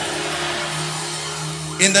Jesus.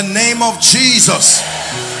 In the name of Jesus.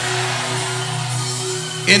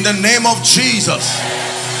 In the name of Jesus.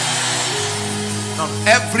 Now,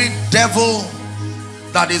 every devil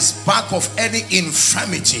that is back of any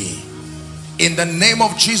infirmity, in the name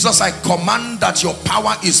of Jesus, I command that your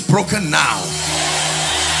power is broken now.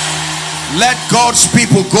 Let God's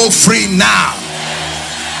people go free now.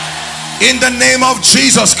 In the name of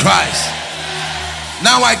Jesus Christ.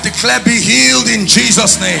 Now I declare, be healed in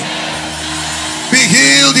Jesus' name. Be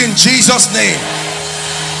healed in Jesus' name.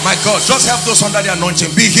 My God, just help those under the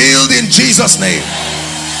anointing. Be healed in Jesus' name.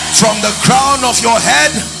 From the crown of your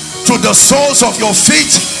head to the soles of your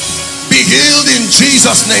feet, be healed in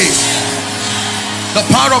Jesus' name. The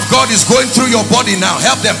power of God is going through your body now.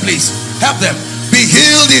 Help them, please. Help them. Be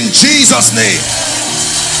healed in Jesus' name.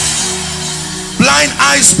 Blind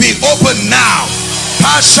eyes be open now.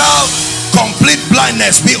 Partial, complete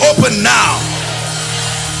blindness be open now.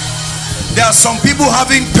 There are some people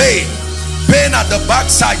having pain at the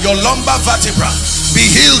backside, your lumbar vertebra. Be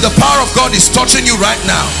healed. The power of God is touching you right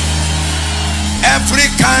now. Every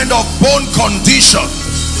kind of bone condition,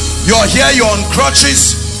 you're here, you're on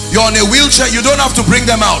crutches, you're on a wheelchair, you don't have to bring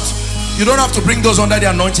them out. You don't have to bring those under the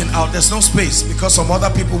anointing out. There's no space because some other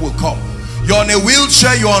people will come. You're on a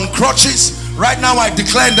wheelchair, you're on crutches. Right now I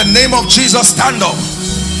declare in the name of Jesus, stand up.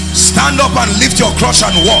 Stand up and lift your crutch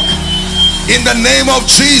and walk. In the name of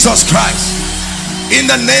Jesus Christ. In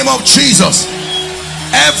the name of Jesus.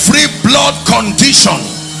 Every blood condition,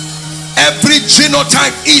 every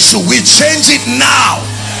genotype issue, we change it now.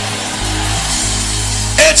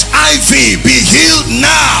 HIV, be healed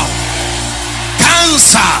now.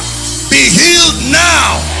 Cancer, be healed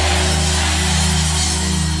now.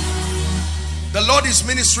 The Lord is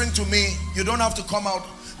ministering to me. You don't have to come out.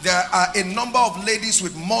 There are a number of ladies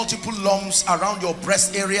with multiple lumps around your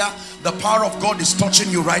breast area. The power of God is touching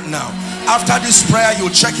you right now. After this prayer, you'll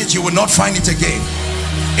check it, you will not find it again.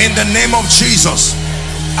 In the name of Jesus.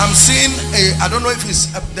 I'm seeing I don't know if it's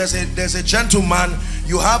there's a gentleman.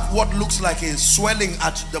 You have what looks like a swelling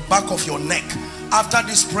at the back of your neck. After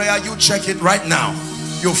this prayer, you check it right now.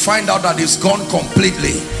 You'll find out that it's gone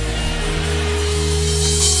completely.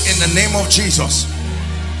 In the name of Jesus.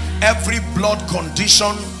 Every blood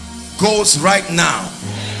condition goes right now.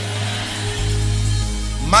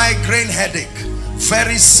 Migraine headache,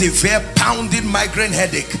 very severe pounding migraine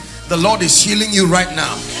headache. The Lord is healing you right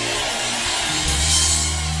now.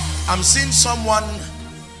 I'm seeing someone,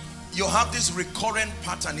 you have this recurrent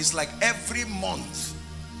pattern. It's like every month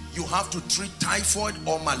you have to treat typhoid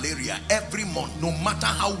or malaria. Every month, no matter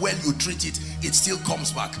how well you treat it, it still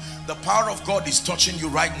comes back. The power of God is touching you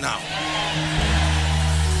right now.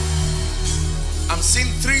 I'm seeing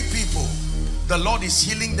 3 people. The Lord is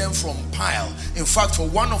healing them from pile. In fact, for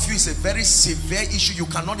one of you, it's a very severe issue. You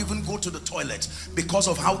cannot even go to the toilet because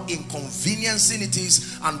of how inconveniencing it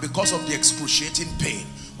is and because of the excruciating pain.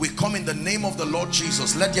 We come in the name of the Lord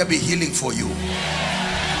Jesus. Let there be healing for you.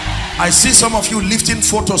 I see some of you lifting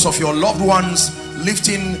photos of your loved ones,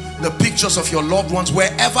 lifting the pictures of your loved ones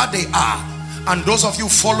wherever they are. And those of you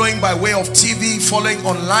following by way of TV, following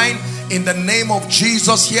online, in the name of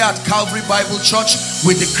Jesus, here at Calvary Bible Church,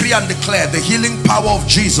 we decree and declare the healing power of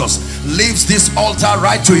Jesus leaves this altar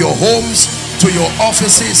right to your homes, to your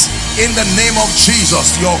offices. In the name of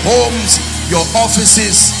Jesus, your homes, your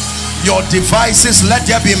offices, your devices, let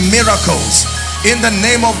there be miracles. In the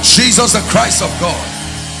name of Jesus, the Christ of God.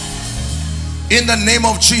 In the name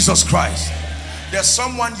of Jesus Christ. There's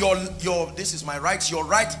someone, this is my right, your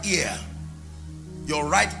right ear. Your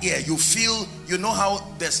right ear, you feel, you know how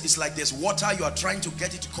it's like there's water, you are trying to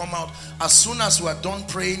get it to come out. As soon as we are done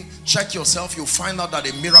praying, check yourself, you'll find out that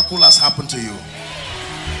a miracle has happened to you.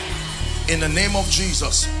 In the name of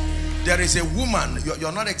Jesus. There is a woman,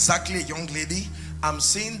 you're not exactly a young lady. I'm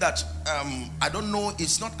saying that I don't know,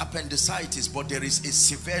 it's not appendicitis, but there is a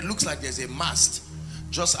severe, it looks like there's a mass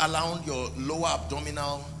just around your lower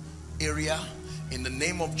abdominal area. In the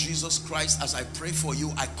name of Jesus Christ, as I pray for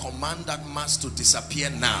you, I command that mass to disappear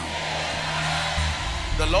now.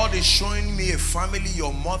 The Lord is showing me a family.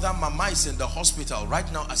 Your mother, Mama, is in the hospital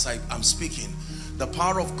right now as I'm speaking. The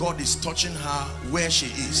power of God is touching her where she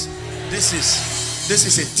is. This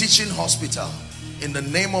is a teaching hospital. In the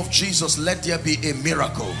name of Jesus, let there be a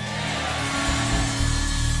miracle.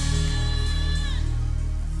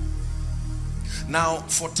 Now,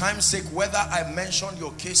 for time's sake, whether I mention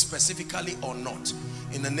your case specifically or not,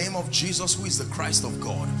 in the name of Jesus, who is the Christ of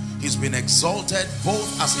God, he's been exalted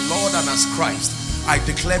both as Lord and as Christ. I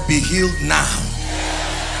declare, be healed now.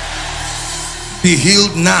 Be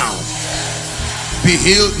healed now. Be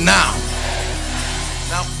healed now.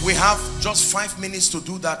 Now, we have just 5 minutes to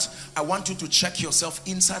do that. I want you to check yourself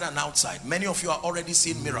inside and outside. Many of you are already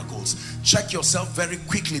seeing miracles. Check yourself very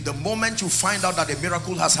quickly. The moment you find out that a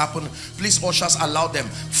miracle has happened, please, ushers, allow them.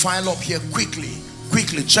 File up here quickly.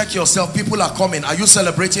 Quickly, check yourself. People are coming. Are you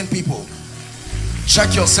celebrating people?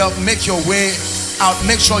 Check yourself. Make your way out.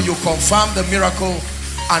 Make sure you confirm the miracle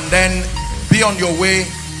and then be on your way.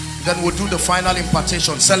 Then we'll do the final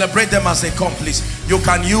impartation. Celebrate them as they come, please. You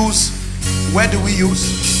can use, where do we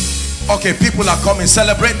use? Okay, people are coming.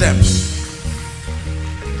 Celebrate them.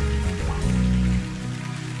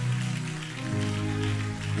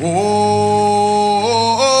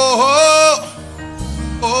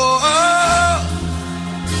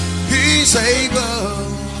 He's able.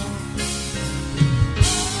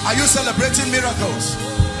 Are you celebrating miracles?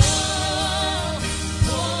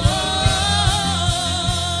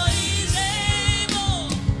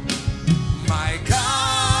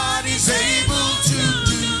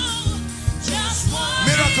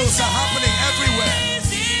 Miracles are happening everywhere.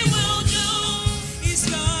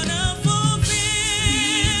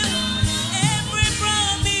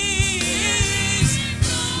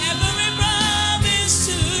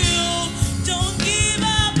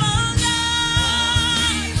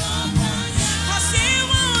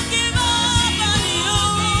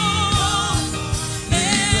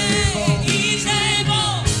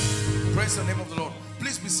 Praise the name of the Lord.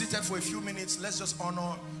 Please be seated for a few minutes. Let's just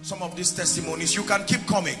honor some of these testimonies. You can keep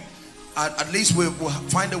coming. At least we'll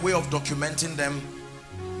find a way of documenting them.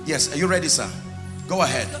 Yes, are you ready, sir? Go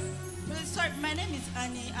ahead. Sorry, my name is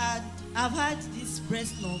Annie. I've had this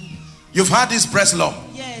breast lump. You've had this breast lump?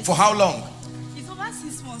 Yes. For how long? It's over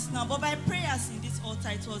 6 months now, but by prayers in this altar,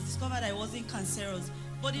 it was discovered I wasn't cancerous.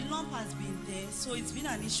 But the lump has been there, so it's been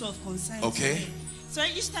an issue of concern. Okay. So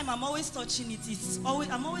each time I'm always touching it,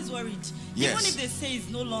 I'm always worried. Yes. Even if they say it's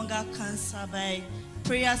no longer cancer, by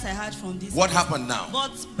prayers I had from this. What happened now?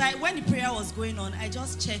 But when the prayer was going on, I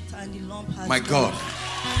just checked and the lump has My gone. God.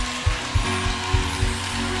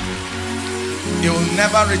 It will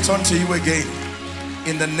never return to you again.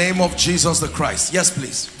 In the name of Jesus the Christ. Yes,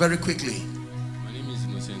 please. Very quickly. My name is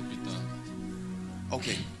Innocent Peter.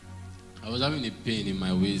 Okay. I was having a pain in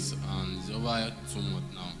my waist and it's over 2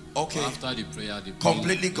 months now. Okay. But after the prayer, the pain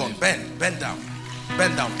Completely gone. left. Bend down.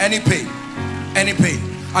 Bend down. Any pain? Any pain?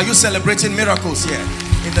 Are you celebrating miracles here?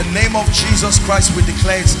 In the name of Jesus Christ, we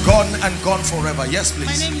declare it's gone and gone forever. Yes, please.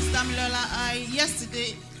 My name is Damilola.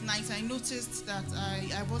 Yesterday night I noticed that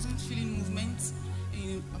I wasn't feeling movement.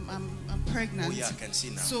 I'm pregnant. Oh yeah, I can see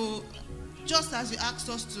now. So just as you asked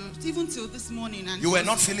us to, even till this morning, and You were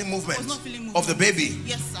not feeling movement? I was not feeling movement Of the baby?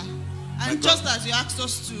 Yes, sir. My And God. just as you asked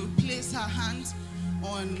us to place her hands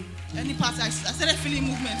on any part, I started feeling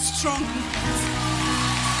movement, strong movement.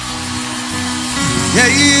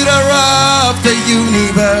 Creator of the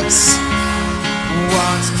universe,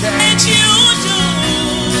 what Can't you do?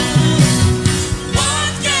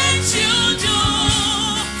 What can't you do?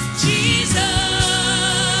 Jesus,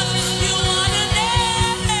 you are the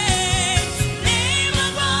name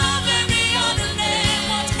above every other name.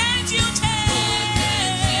 What can't you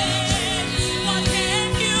change? What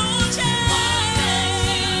can't you change?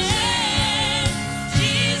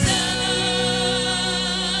 Jesus.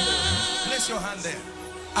 Place your hand there.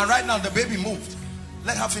 And right now the baby moved.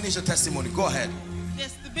 Let her finish the testimony. Go ahead.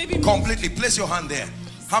 Yes, the baby moved. Completely. Place your hand there.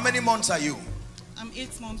 How many months are you? I'm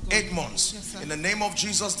 8 months old. 8 months. Yes, sir. In the name of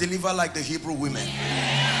Jesus, deliver like the Hebrew women.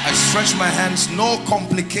 I stretch my hands. No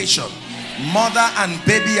complication. Mother and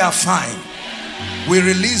baby are fine. We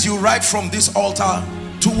release you right from this altar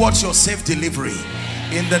towards your safe delivery.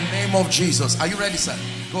 In the name of Jesus. Are you ready, sir?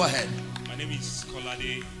 Go ahead. My name is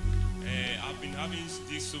Kolade. I've been having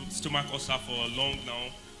this stomach ulcer for long now,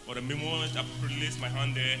 but the moment I placed my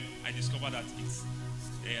hand there, I discovered that it's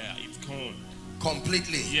gone.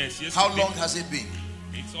 Completely? Yes. How long has it been?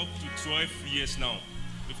 It's up to 12 years now,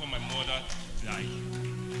 before my mother died.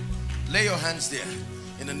 Lay your hands there.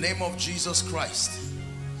 In the name of Jesus Christ.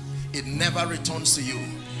 It never returns to you.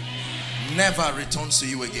 Never returns to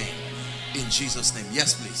you again. In Jesus' name.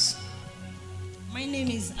 Yes, please. My name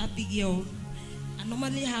is Abigail. I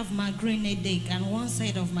normally have migraine headache and one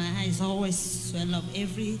side of my eyes always swell up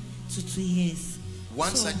every 2 years.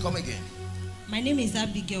 One side, come again. My name is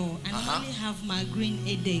Abigail. I normally have migraine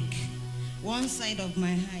headache. One side of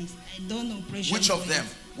my eyes. I don't know pressure. Which of them?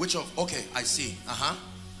 Which of? Okay, I see.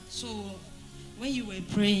 So when you were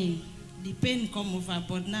praying, the pain come over,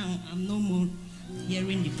 but now I'm no more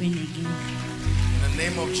hearing the pain again. In the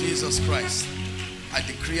name of Jesus Christ, I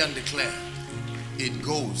decree and declare it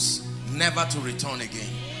goes never to return again.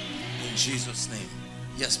 In Jesus' name.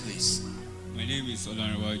 Yes, please. My name is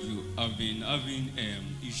Olanrewaju. I've been having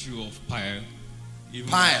issue of pile.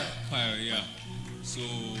 Pile? Pile, yeah. So,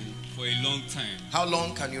 for a long time. How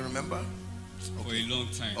long can you remember? For a long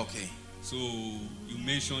time. Okay. So, you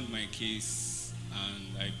mentioned my case,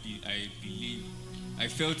 and I believe, I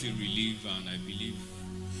felt a relief, and I believe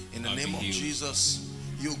in the name of Jesus,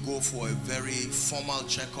 you go for a very formal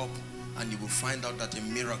checkup, and you will find out that a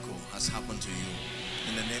miracle has happened to you.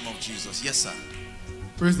 In the name of Jesus. Yes, sir.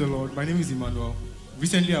 Praise the Lord. My name is Emmanuel.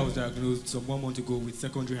 Recently, I was diagnosed some 1 month ago with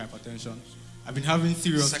secondary hypertension. I've been having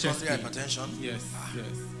serious chest pain. Secondary hypertension? Yes, yes.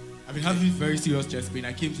 I've been having very serious chest pain.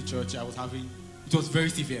 I came to church. It was very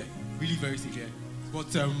severe, really very severe. But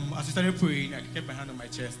as I started praying, I kept my hand on my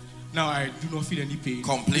chest. Now I do not feel any pain.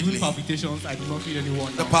 Completely. Even palpitations, I do not feel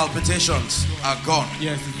anyone. The palpitations are gone.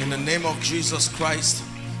 Yes. In the name of Jesus Christ,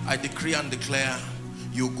 I decree and declare,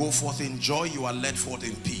 you go forth in joy, you are led forth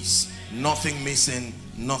in peace. Nothing missing,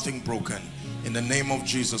 nothing broken. In the name of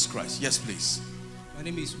Jesus Christ. Yes, please. My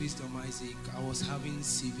name is Wisdom Isaac. I was having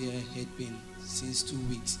severe head pain since 2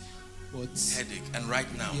 weeks. But headache, and right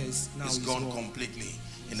now, yes, now it's gone completely.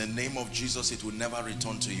 In the name of Jesus, it will never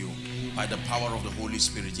return to you by the power of the Holy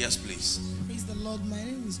Spirit. Yes, please. Praise the Lord. My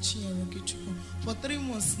name is Chinyere. For 3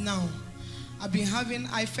 months now,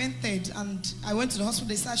 I fainted, and I went to the hospital.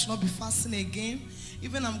 They said I should not be fasting again.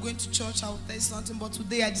 Even I'm going to church, I'll test something. But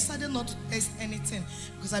today I decided not to test anything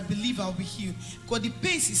because I believe I'll be healed. Because the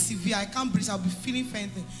pain is severe. I can't breathe. I'll be feeling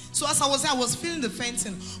fainting. So as I was feeling the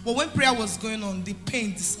fainting. But when prayer was going on, the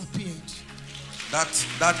pain disappeared.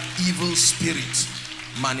 That evil spirit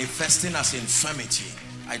manifesting as infirmity,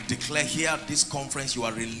 I declare here at this conference, you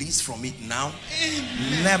are released from it now.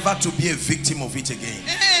 Amen. Never to be a victim of it again.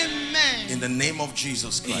 Amen. In the name of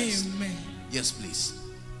Jesus Christ. Amen. Yes, please.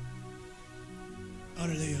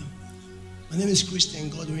 Hallelujah. My name is Christian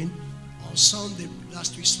Godwin. On Sunday,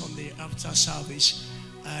 last week Sunday, after service,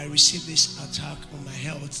 I received this attack on my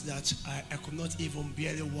health that I could not even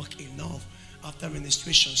barely walk enough after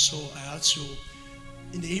ministration. So I had to,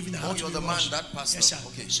 in the evening, I had to you're the rush. man, that pastor. Yes, sir.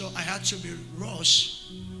 Okay. So I had to be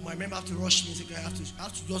rushed. My member had to rush me. I have to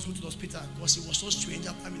just go to the hospital because it was so strange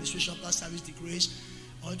after administration, after service, the grace.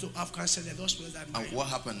 I went to have cancer. And what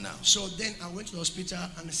happened now? So then I went to the hospital,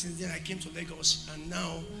 and since then I came to Lagos, and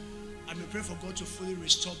now I've been praying for God to fully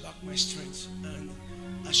restore back my strength. And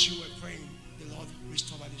as you were praying, the Lord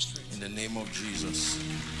restored my strength. In the name of Jesus.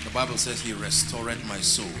 The Bible says He restored my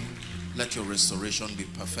soul. Let your restoration be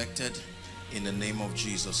perfected in the name of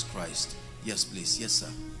Jesus Christ. Yes, please. Yes,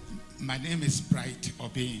 sir. My name is Bright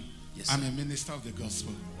Obein. Yes, I'm a minister of the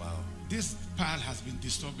gospel. Wow. This pile has been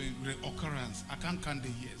disturbing recurrence. I can't count the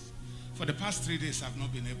years. For the past 3 days, I've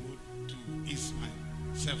not been able to ease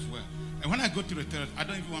myself well. And when I go to the toilet, I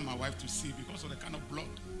don't even want my wife to see because of the kind of blood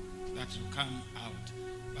that will come out.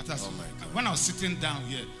 But when I was sitting down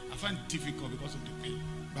here, I find it difficult because of the pain.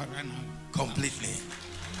 But right now, completely.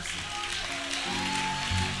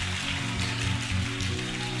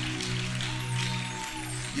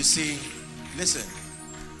 You see, listen,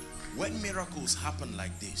 when miracles happen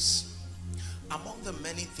like this, among the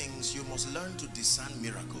many things, you must learn to discern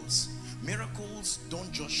miracles. Miracles don't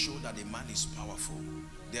just show that a man is powerful.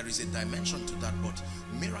 There is a dimension to that, but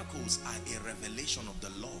miracles are a revelation of the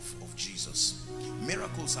love of Jesus.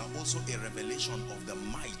 Miracles are also a revelation of the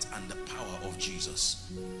might and the power of Jesus.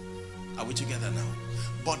 Are we together now?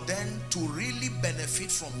 But then to really benefit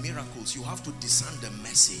from miracles, you have to discern the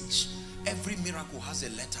message. Every miracle has a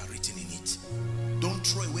letter written in it. Don't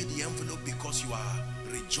throw away the envelope because you are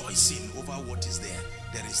rejoicing over what is there.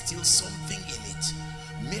 There is still something in it.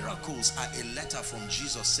 Miracles are a letter from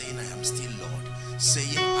Jesus saying, I am still Lord,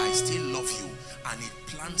 saying, I still love you, and it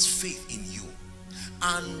plants faith in you.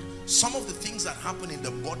 And some of the things that happen in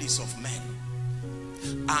the bodies of men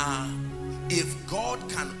are, if God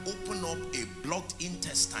can open up a blocked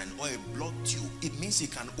intestine or a blocked tube, it means He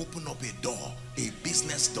can open up a door, a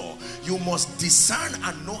business door. You must discern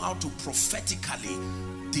and know how to prophetically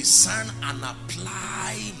discern and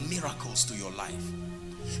apply miracles to your life.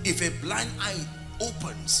 If a blind eye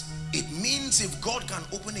opens, it means if God can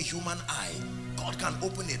open a human eye, God can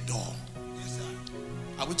open a door. Yes, sir.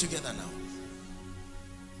 Are we together now?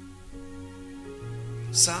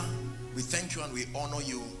 Sir, we thank you and we honor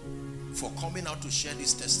you for coming out to share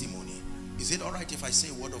this testimony. Is it all right if I say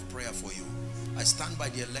a word of prayer for you? I stand by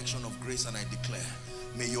the election of grace and I declare,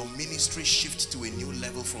 may your ministry shift to a new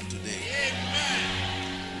level from today.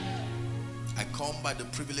 Amen. I come by the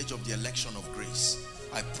privilege of the election of grace.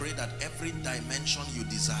 I pray that every dimension you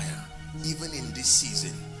desire, even in this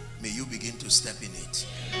season, may you begin to step in it.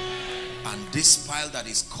 And this pile that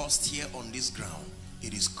is caused here on this ground,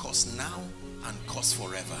 it is caused now and caused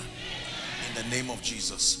forever. In the name of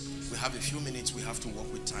Jesus. We have a few minutes. We have to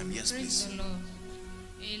work with time. Yes, Praise please. the Lord.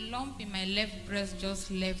 A lump in my left breast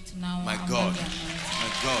just left now. My God. My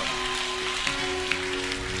God.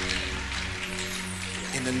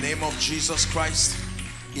 In the name of Jesus Christ,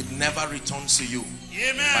 it never returns to you.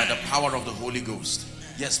 Amen. By the power of the Holy Ghost.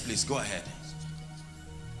 Yes, please. Go ahead.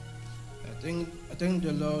 I thank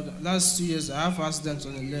the Lord. Last 2 years, I have accidents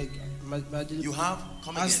on the leg. You have?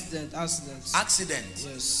 Come accident. Accident?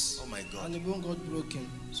 Yes. Oh my God. And the bone got broken.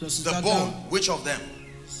 So the bone, which of them?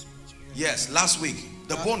 Yes, last week.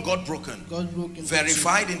 The bone got broken.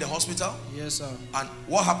 Verified in the hospital? Yes, sir. And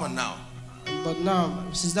what happened now? But now,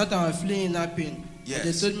 since that time, I'm feeling in that pain. Yes.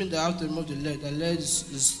 They told me that I have to remove the leg. The leg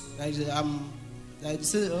is like they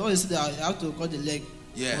said that I have to cut the leg.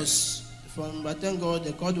 Yes. But thank God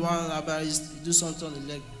they called one herbalist to do something on the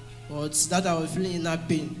leg. But that I was feeling in that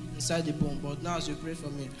pain inside the bone. But now as you pray for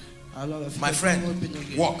me, I love my friend,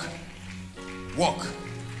 walk. Walk.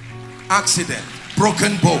 Accident.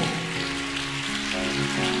 Broken bone.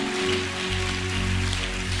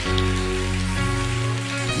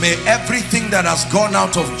 May everything that has gone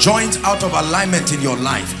out of joint, out of alignment in your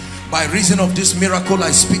life, by reason of this miracle,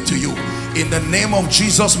 I speak to you. In the name of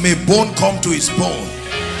Jesus, may bone come to his bone.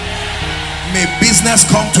 May business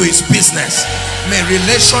come to his business. May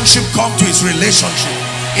relationship come to his relationship.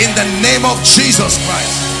 In the name of Jesus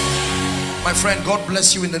Christ. My friend, God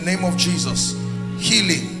bless you in the name of Jesus.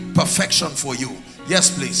 Healing, perfection for you. Yes,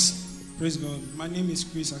 please. Praise God. My name is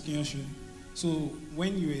Chris Akinyoshe. So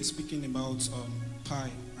when you were speaking about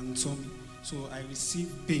pie and tummy, so I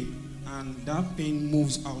receive pain, and that pain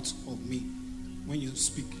moves out of me when you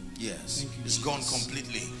speak. Yes, thank you, it's gone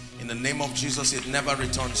completely. In the name of Jesus, it never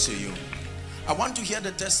returns to you. I want to hear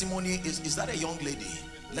the testimony. Is that a young lady?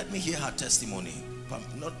 Let me hear her testimony.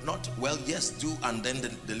 Not well, yes, do, and then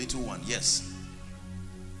the little one. Yes.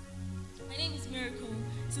 My name is Miracle.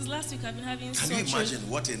 Since last week I've been having sore throat. Can you imagine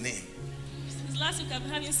what a name? Since last week I've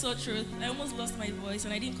been having sore throat. I almost lost my voice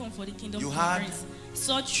and I didn't come for the Kingdom Conference.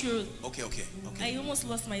 Sore throat. Okay. I almost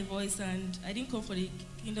lost my voice and I didn't come for the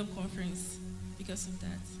Kingdom Conference because of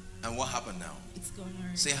that. And what happened now? It's gone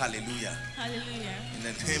already. Say hallelujah. Hallelujah. In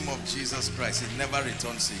the name of Jesus Christ, it never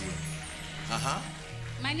returns to you.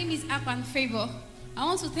 My name is Apan Favor. I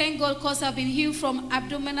want to thank God because I've been healed from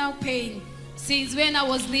abdominal pain. Since when I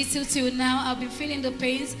was little till now, I've been feeling the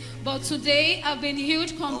pains. But today, I've been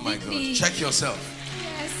healed completely. Oh my God. Check yourself.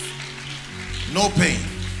 Yes. No pain.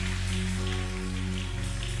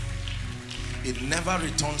 It never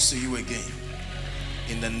returns to you again.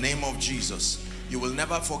 In the name of Jesus. You will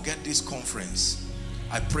never forget this conference.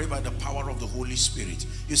 I pray by the power of the Holy Spirit.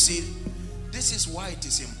 You see, this is why it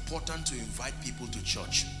is important to invite people to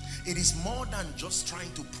church. It is more than just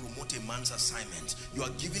trying to promote a man's assignment. You are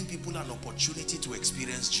giving people an opportunity to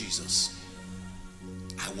experience Jesus.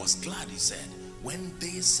 I was glad, he said, when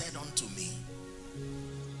they said unto me.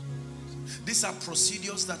 These are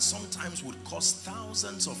procedures that sometimes would cost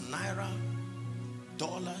thousands of naira,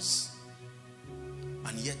 dollars,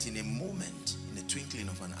 and yet in a moment, in a twinkling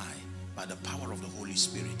of an eye, by the power of the Holy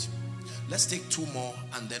Spirit. Let's take two more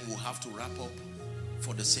and then we'll have to wrap up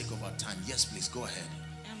for the sake of our time. Yes, please, go ahead.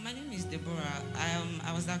 My name is Deborah.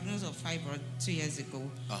 I was diagnosed with fibroid 2 years ago.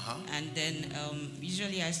 And then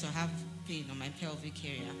usually I used to have pain on my pelvic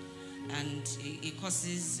area. And it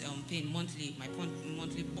causes pain monthly,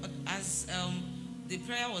 monthly. But as the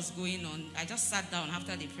prayer was going on, I just sat down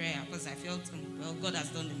after the prayer because I felt, well, God has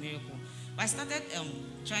done the miracle. But I started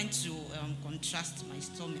trying to contrast my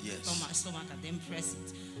stomach and then press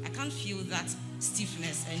it. I can't feel that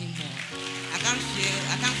stiffness anymore. I can't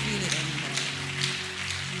feel it anymore.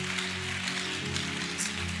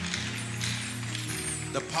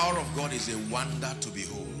 The power of God is a wonder to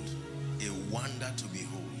behold. A wonder to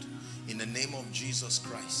behold. In the name of Jesus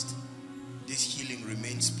Christ, this healing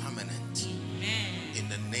remains permanent. Amen. In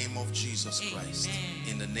the name of Jesus Christ. Amen.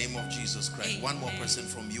 In the name of Jesus Christ. Amen. One more person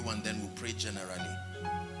from you and then we'll pray generally.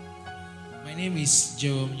 My name is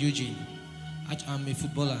Jerome Eugene. I'm a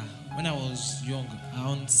footballer. When I was young,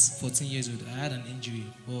 around 14 years old, I had an injury,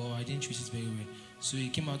 but I didn't treat it very well. So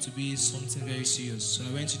it came out to be something very serious. So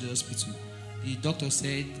I went to the hospital. The doctor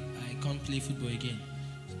said I can't play football again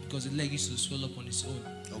because the leg used to swell up on its own.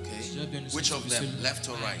 Okay. Which of them, left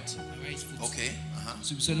or right? Right foot. Okay.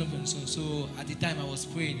 So it swelled up on its own. So at the time I was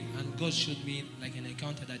praying and God showed me like an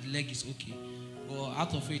encounter that the leg is okay. But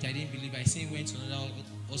out of it, I didn't believe. I still went to another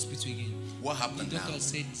hospital again. What happened The doctor now?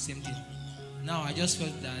 said the same thing. Now I just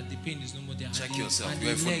felt that the pain is no more there. Check yourself.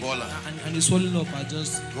 You're a footballer. And the swelling up, I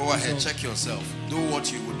just... Go ahead, check yourself. Do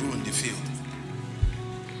what you would do in the field.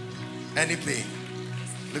 Any pain?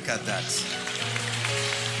 Look at that.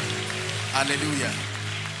 Hallelujah.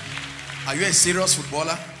 Are you a serious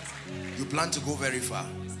footballer? You plan to go very far.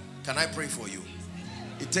 Can I pray for you?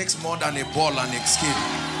 It takes more than a ball and a skill.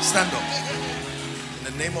 Stand up. In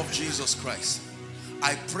the name of Jesus Christ.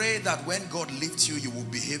 I pray that when God lifts you, you will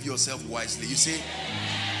behave yourself wisely. You see,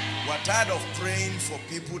 we're tired of praying for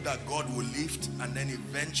people that God will lift, and then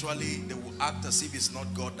eventually they will act as if it's not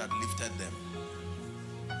God that lifted them.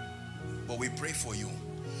 But we pray for you.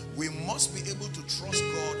 We must be able to trust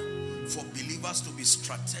God for believers to be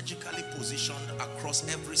strategically positioned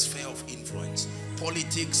across every sphere of influence.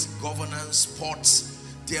 Politics, governance, sports.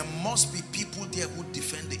 There must be people there who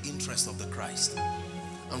defend the interest of the Christ.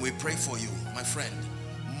 And we pray for you, my friend.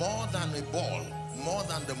 More than a ball, more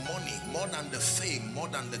than the money, more than the fame, more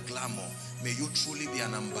than the glamour, may you truly be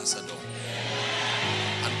an ambassador.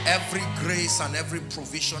 And every grace and every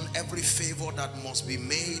provision, every favor that must be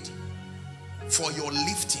made for your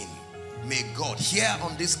lifting, may God, here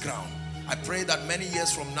on this ground, I pray that many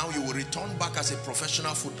years from now you will return back as a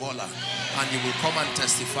professional footballer and you will come and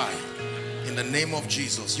testify in the name of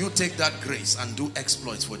Jesus. You take that grace and do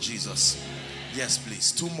exploits for Jesus. Yes,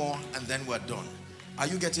 please. 2 more and then we're done. Are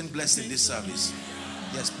you getting blessed in this service?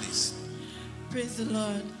 Yes, please. Praise the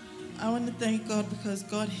Lord. I want to thank God because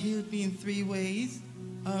God healed me in 3 ways.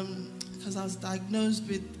 Because I was diagnosed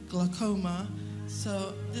with glaucoma.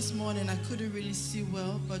 So this morning I couldn't really see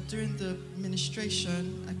well, but during the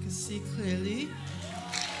ministration I could see clearly.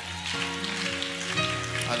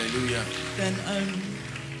 Hallelujah. Then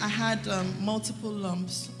I had multiple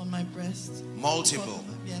lumps on my breast. Multiple?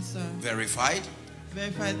 Yes, sir. Verified?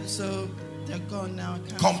 Verified, so they're gone now. I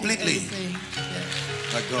can't completely? feel anything.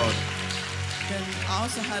 Yes. My God. Then I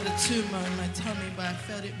also had a tumor in my tummy, but I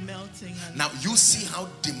felt it melting. And now you see how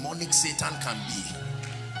demonic Satan can be.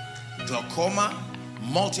 Glaucoma,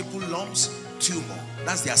 multiple lumps, tumor.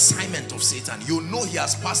 That's the assignment of Satan. You know he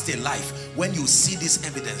has passed a life when you see these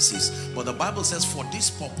evidences. But the Bible says for this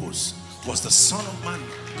purpose was the Son of Man,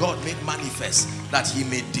 God made manifest, that he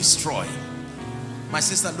may destroy. My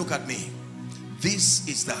sister, look at me. This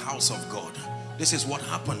is the house of God. This is what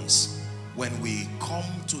happens when we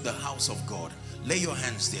come to the house of God. Lay your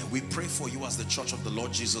hands there. We pray for you as the church of the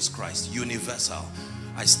Lord Jesus Christ, universal.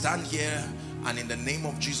 I stand here and in the name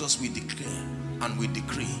of Jesus we declare and we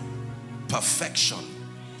decree perfection,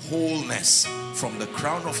 wholeness from the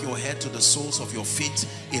crown of your head to the soles of your feet.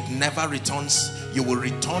 It never returns. You will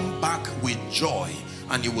return back with joy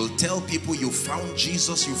and you will tell people you found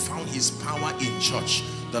Jesus, you found his power in church.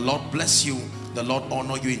 The Lord bless you. The Lord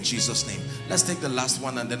honor you in Jesus' name. Let's take the last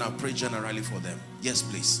one and then I'll pray generally for them. Yes,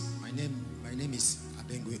 please. My name is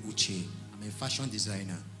Abengwe Uche. I'm a fashion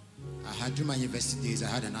designer. During my university days, I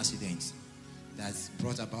had an accident that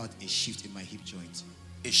brought about a shift in my hip joint.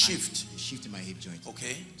 A shift? A shift in my hip joint.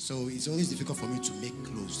 Okay. So it's always difficult for me to make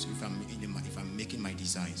clothes if I'm making my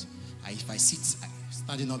designs. If I sit,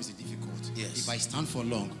 standing up is difficult. Yes. If I stand for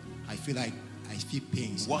long, I feel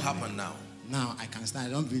pains. What happened now? Now I can stand. I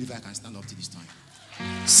don't believe I can stand up to this time.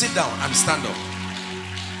 Sit down and stand up.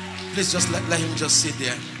 Please just let him just sit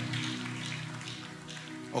there.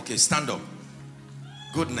 Okay, stand up.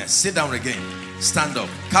 Goodness. Sit down again. Stand up.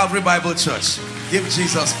 Calvary Bible Church. Give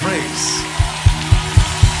Jesus praise.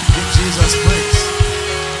 Give Jesus praise.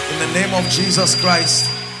 In the name of Jesus Christ,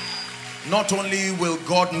 not only will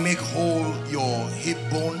God make whole your hip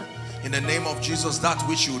bone, in the name of Jesus, that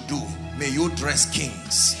which you do, may you dress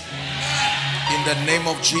kings. In the name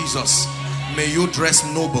of Jesus, may you dress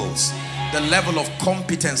nobles. The level of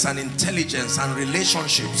competence and intelligence and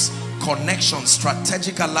relationships, connections,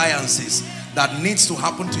 strategic alliances that needs to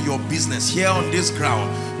happen to your business here on this ground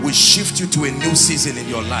will shift you to a new season in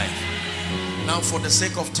your life. Now, for the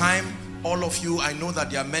sake of time, all of you, I know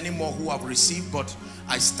that there are many more who have received, but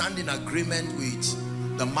I stand in agreement with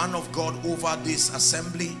the man of God over this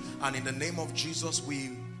assembly, and in the name of Jesus,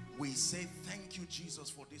 we say thank you, Jesus,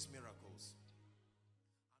 for these miracles.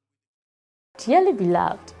 Dearly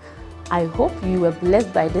beloved, I hope you were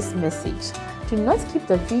blessed by this message. Do not keep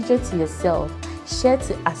the video to yourself. Share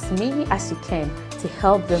to as many as you can to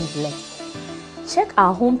help them bless. Check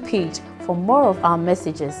our homepage for more of our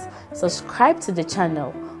messages. Subscribe to the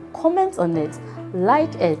channel, comment on it,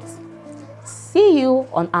 like it. See you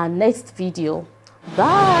on our next video.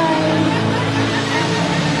 Bye.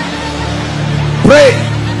 Pray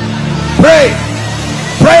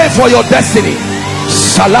for your destiny.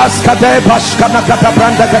 Salaskade bashkana kata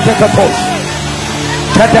branda kate katos.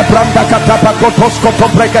 Kate branda kata pakotos koto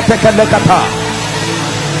brekete kelekata.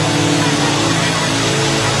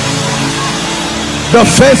 The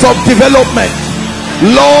phase of development.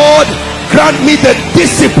 Lord, grant me the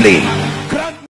discipline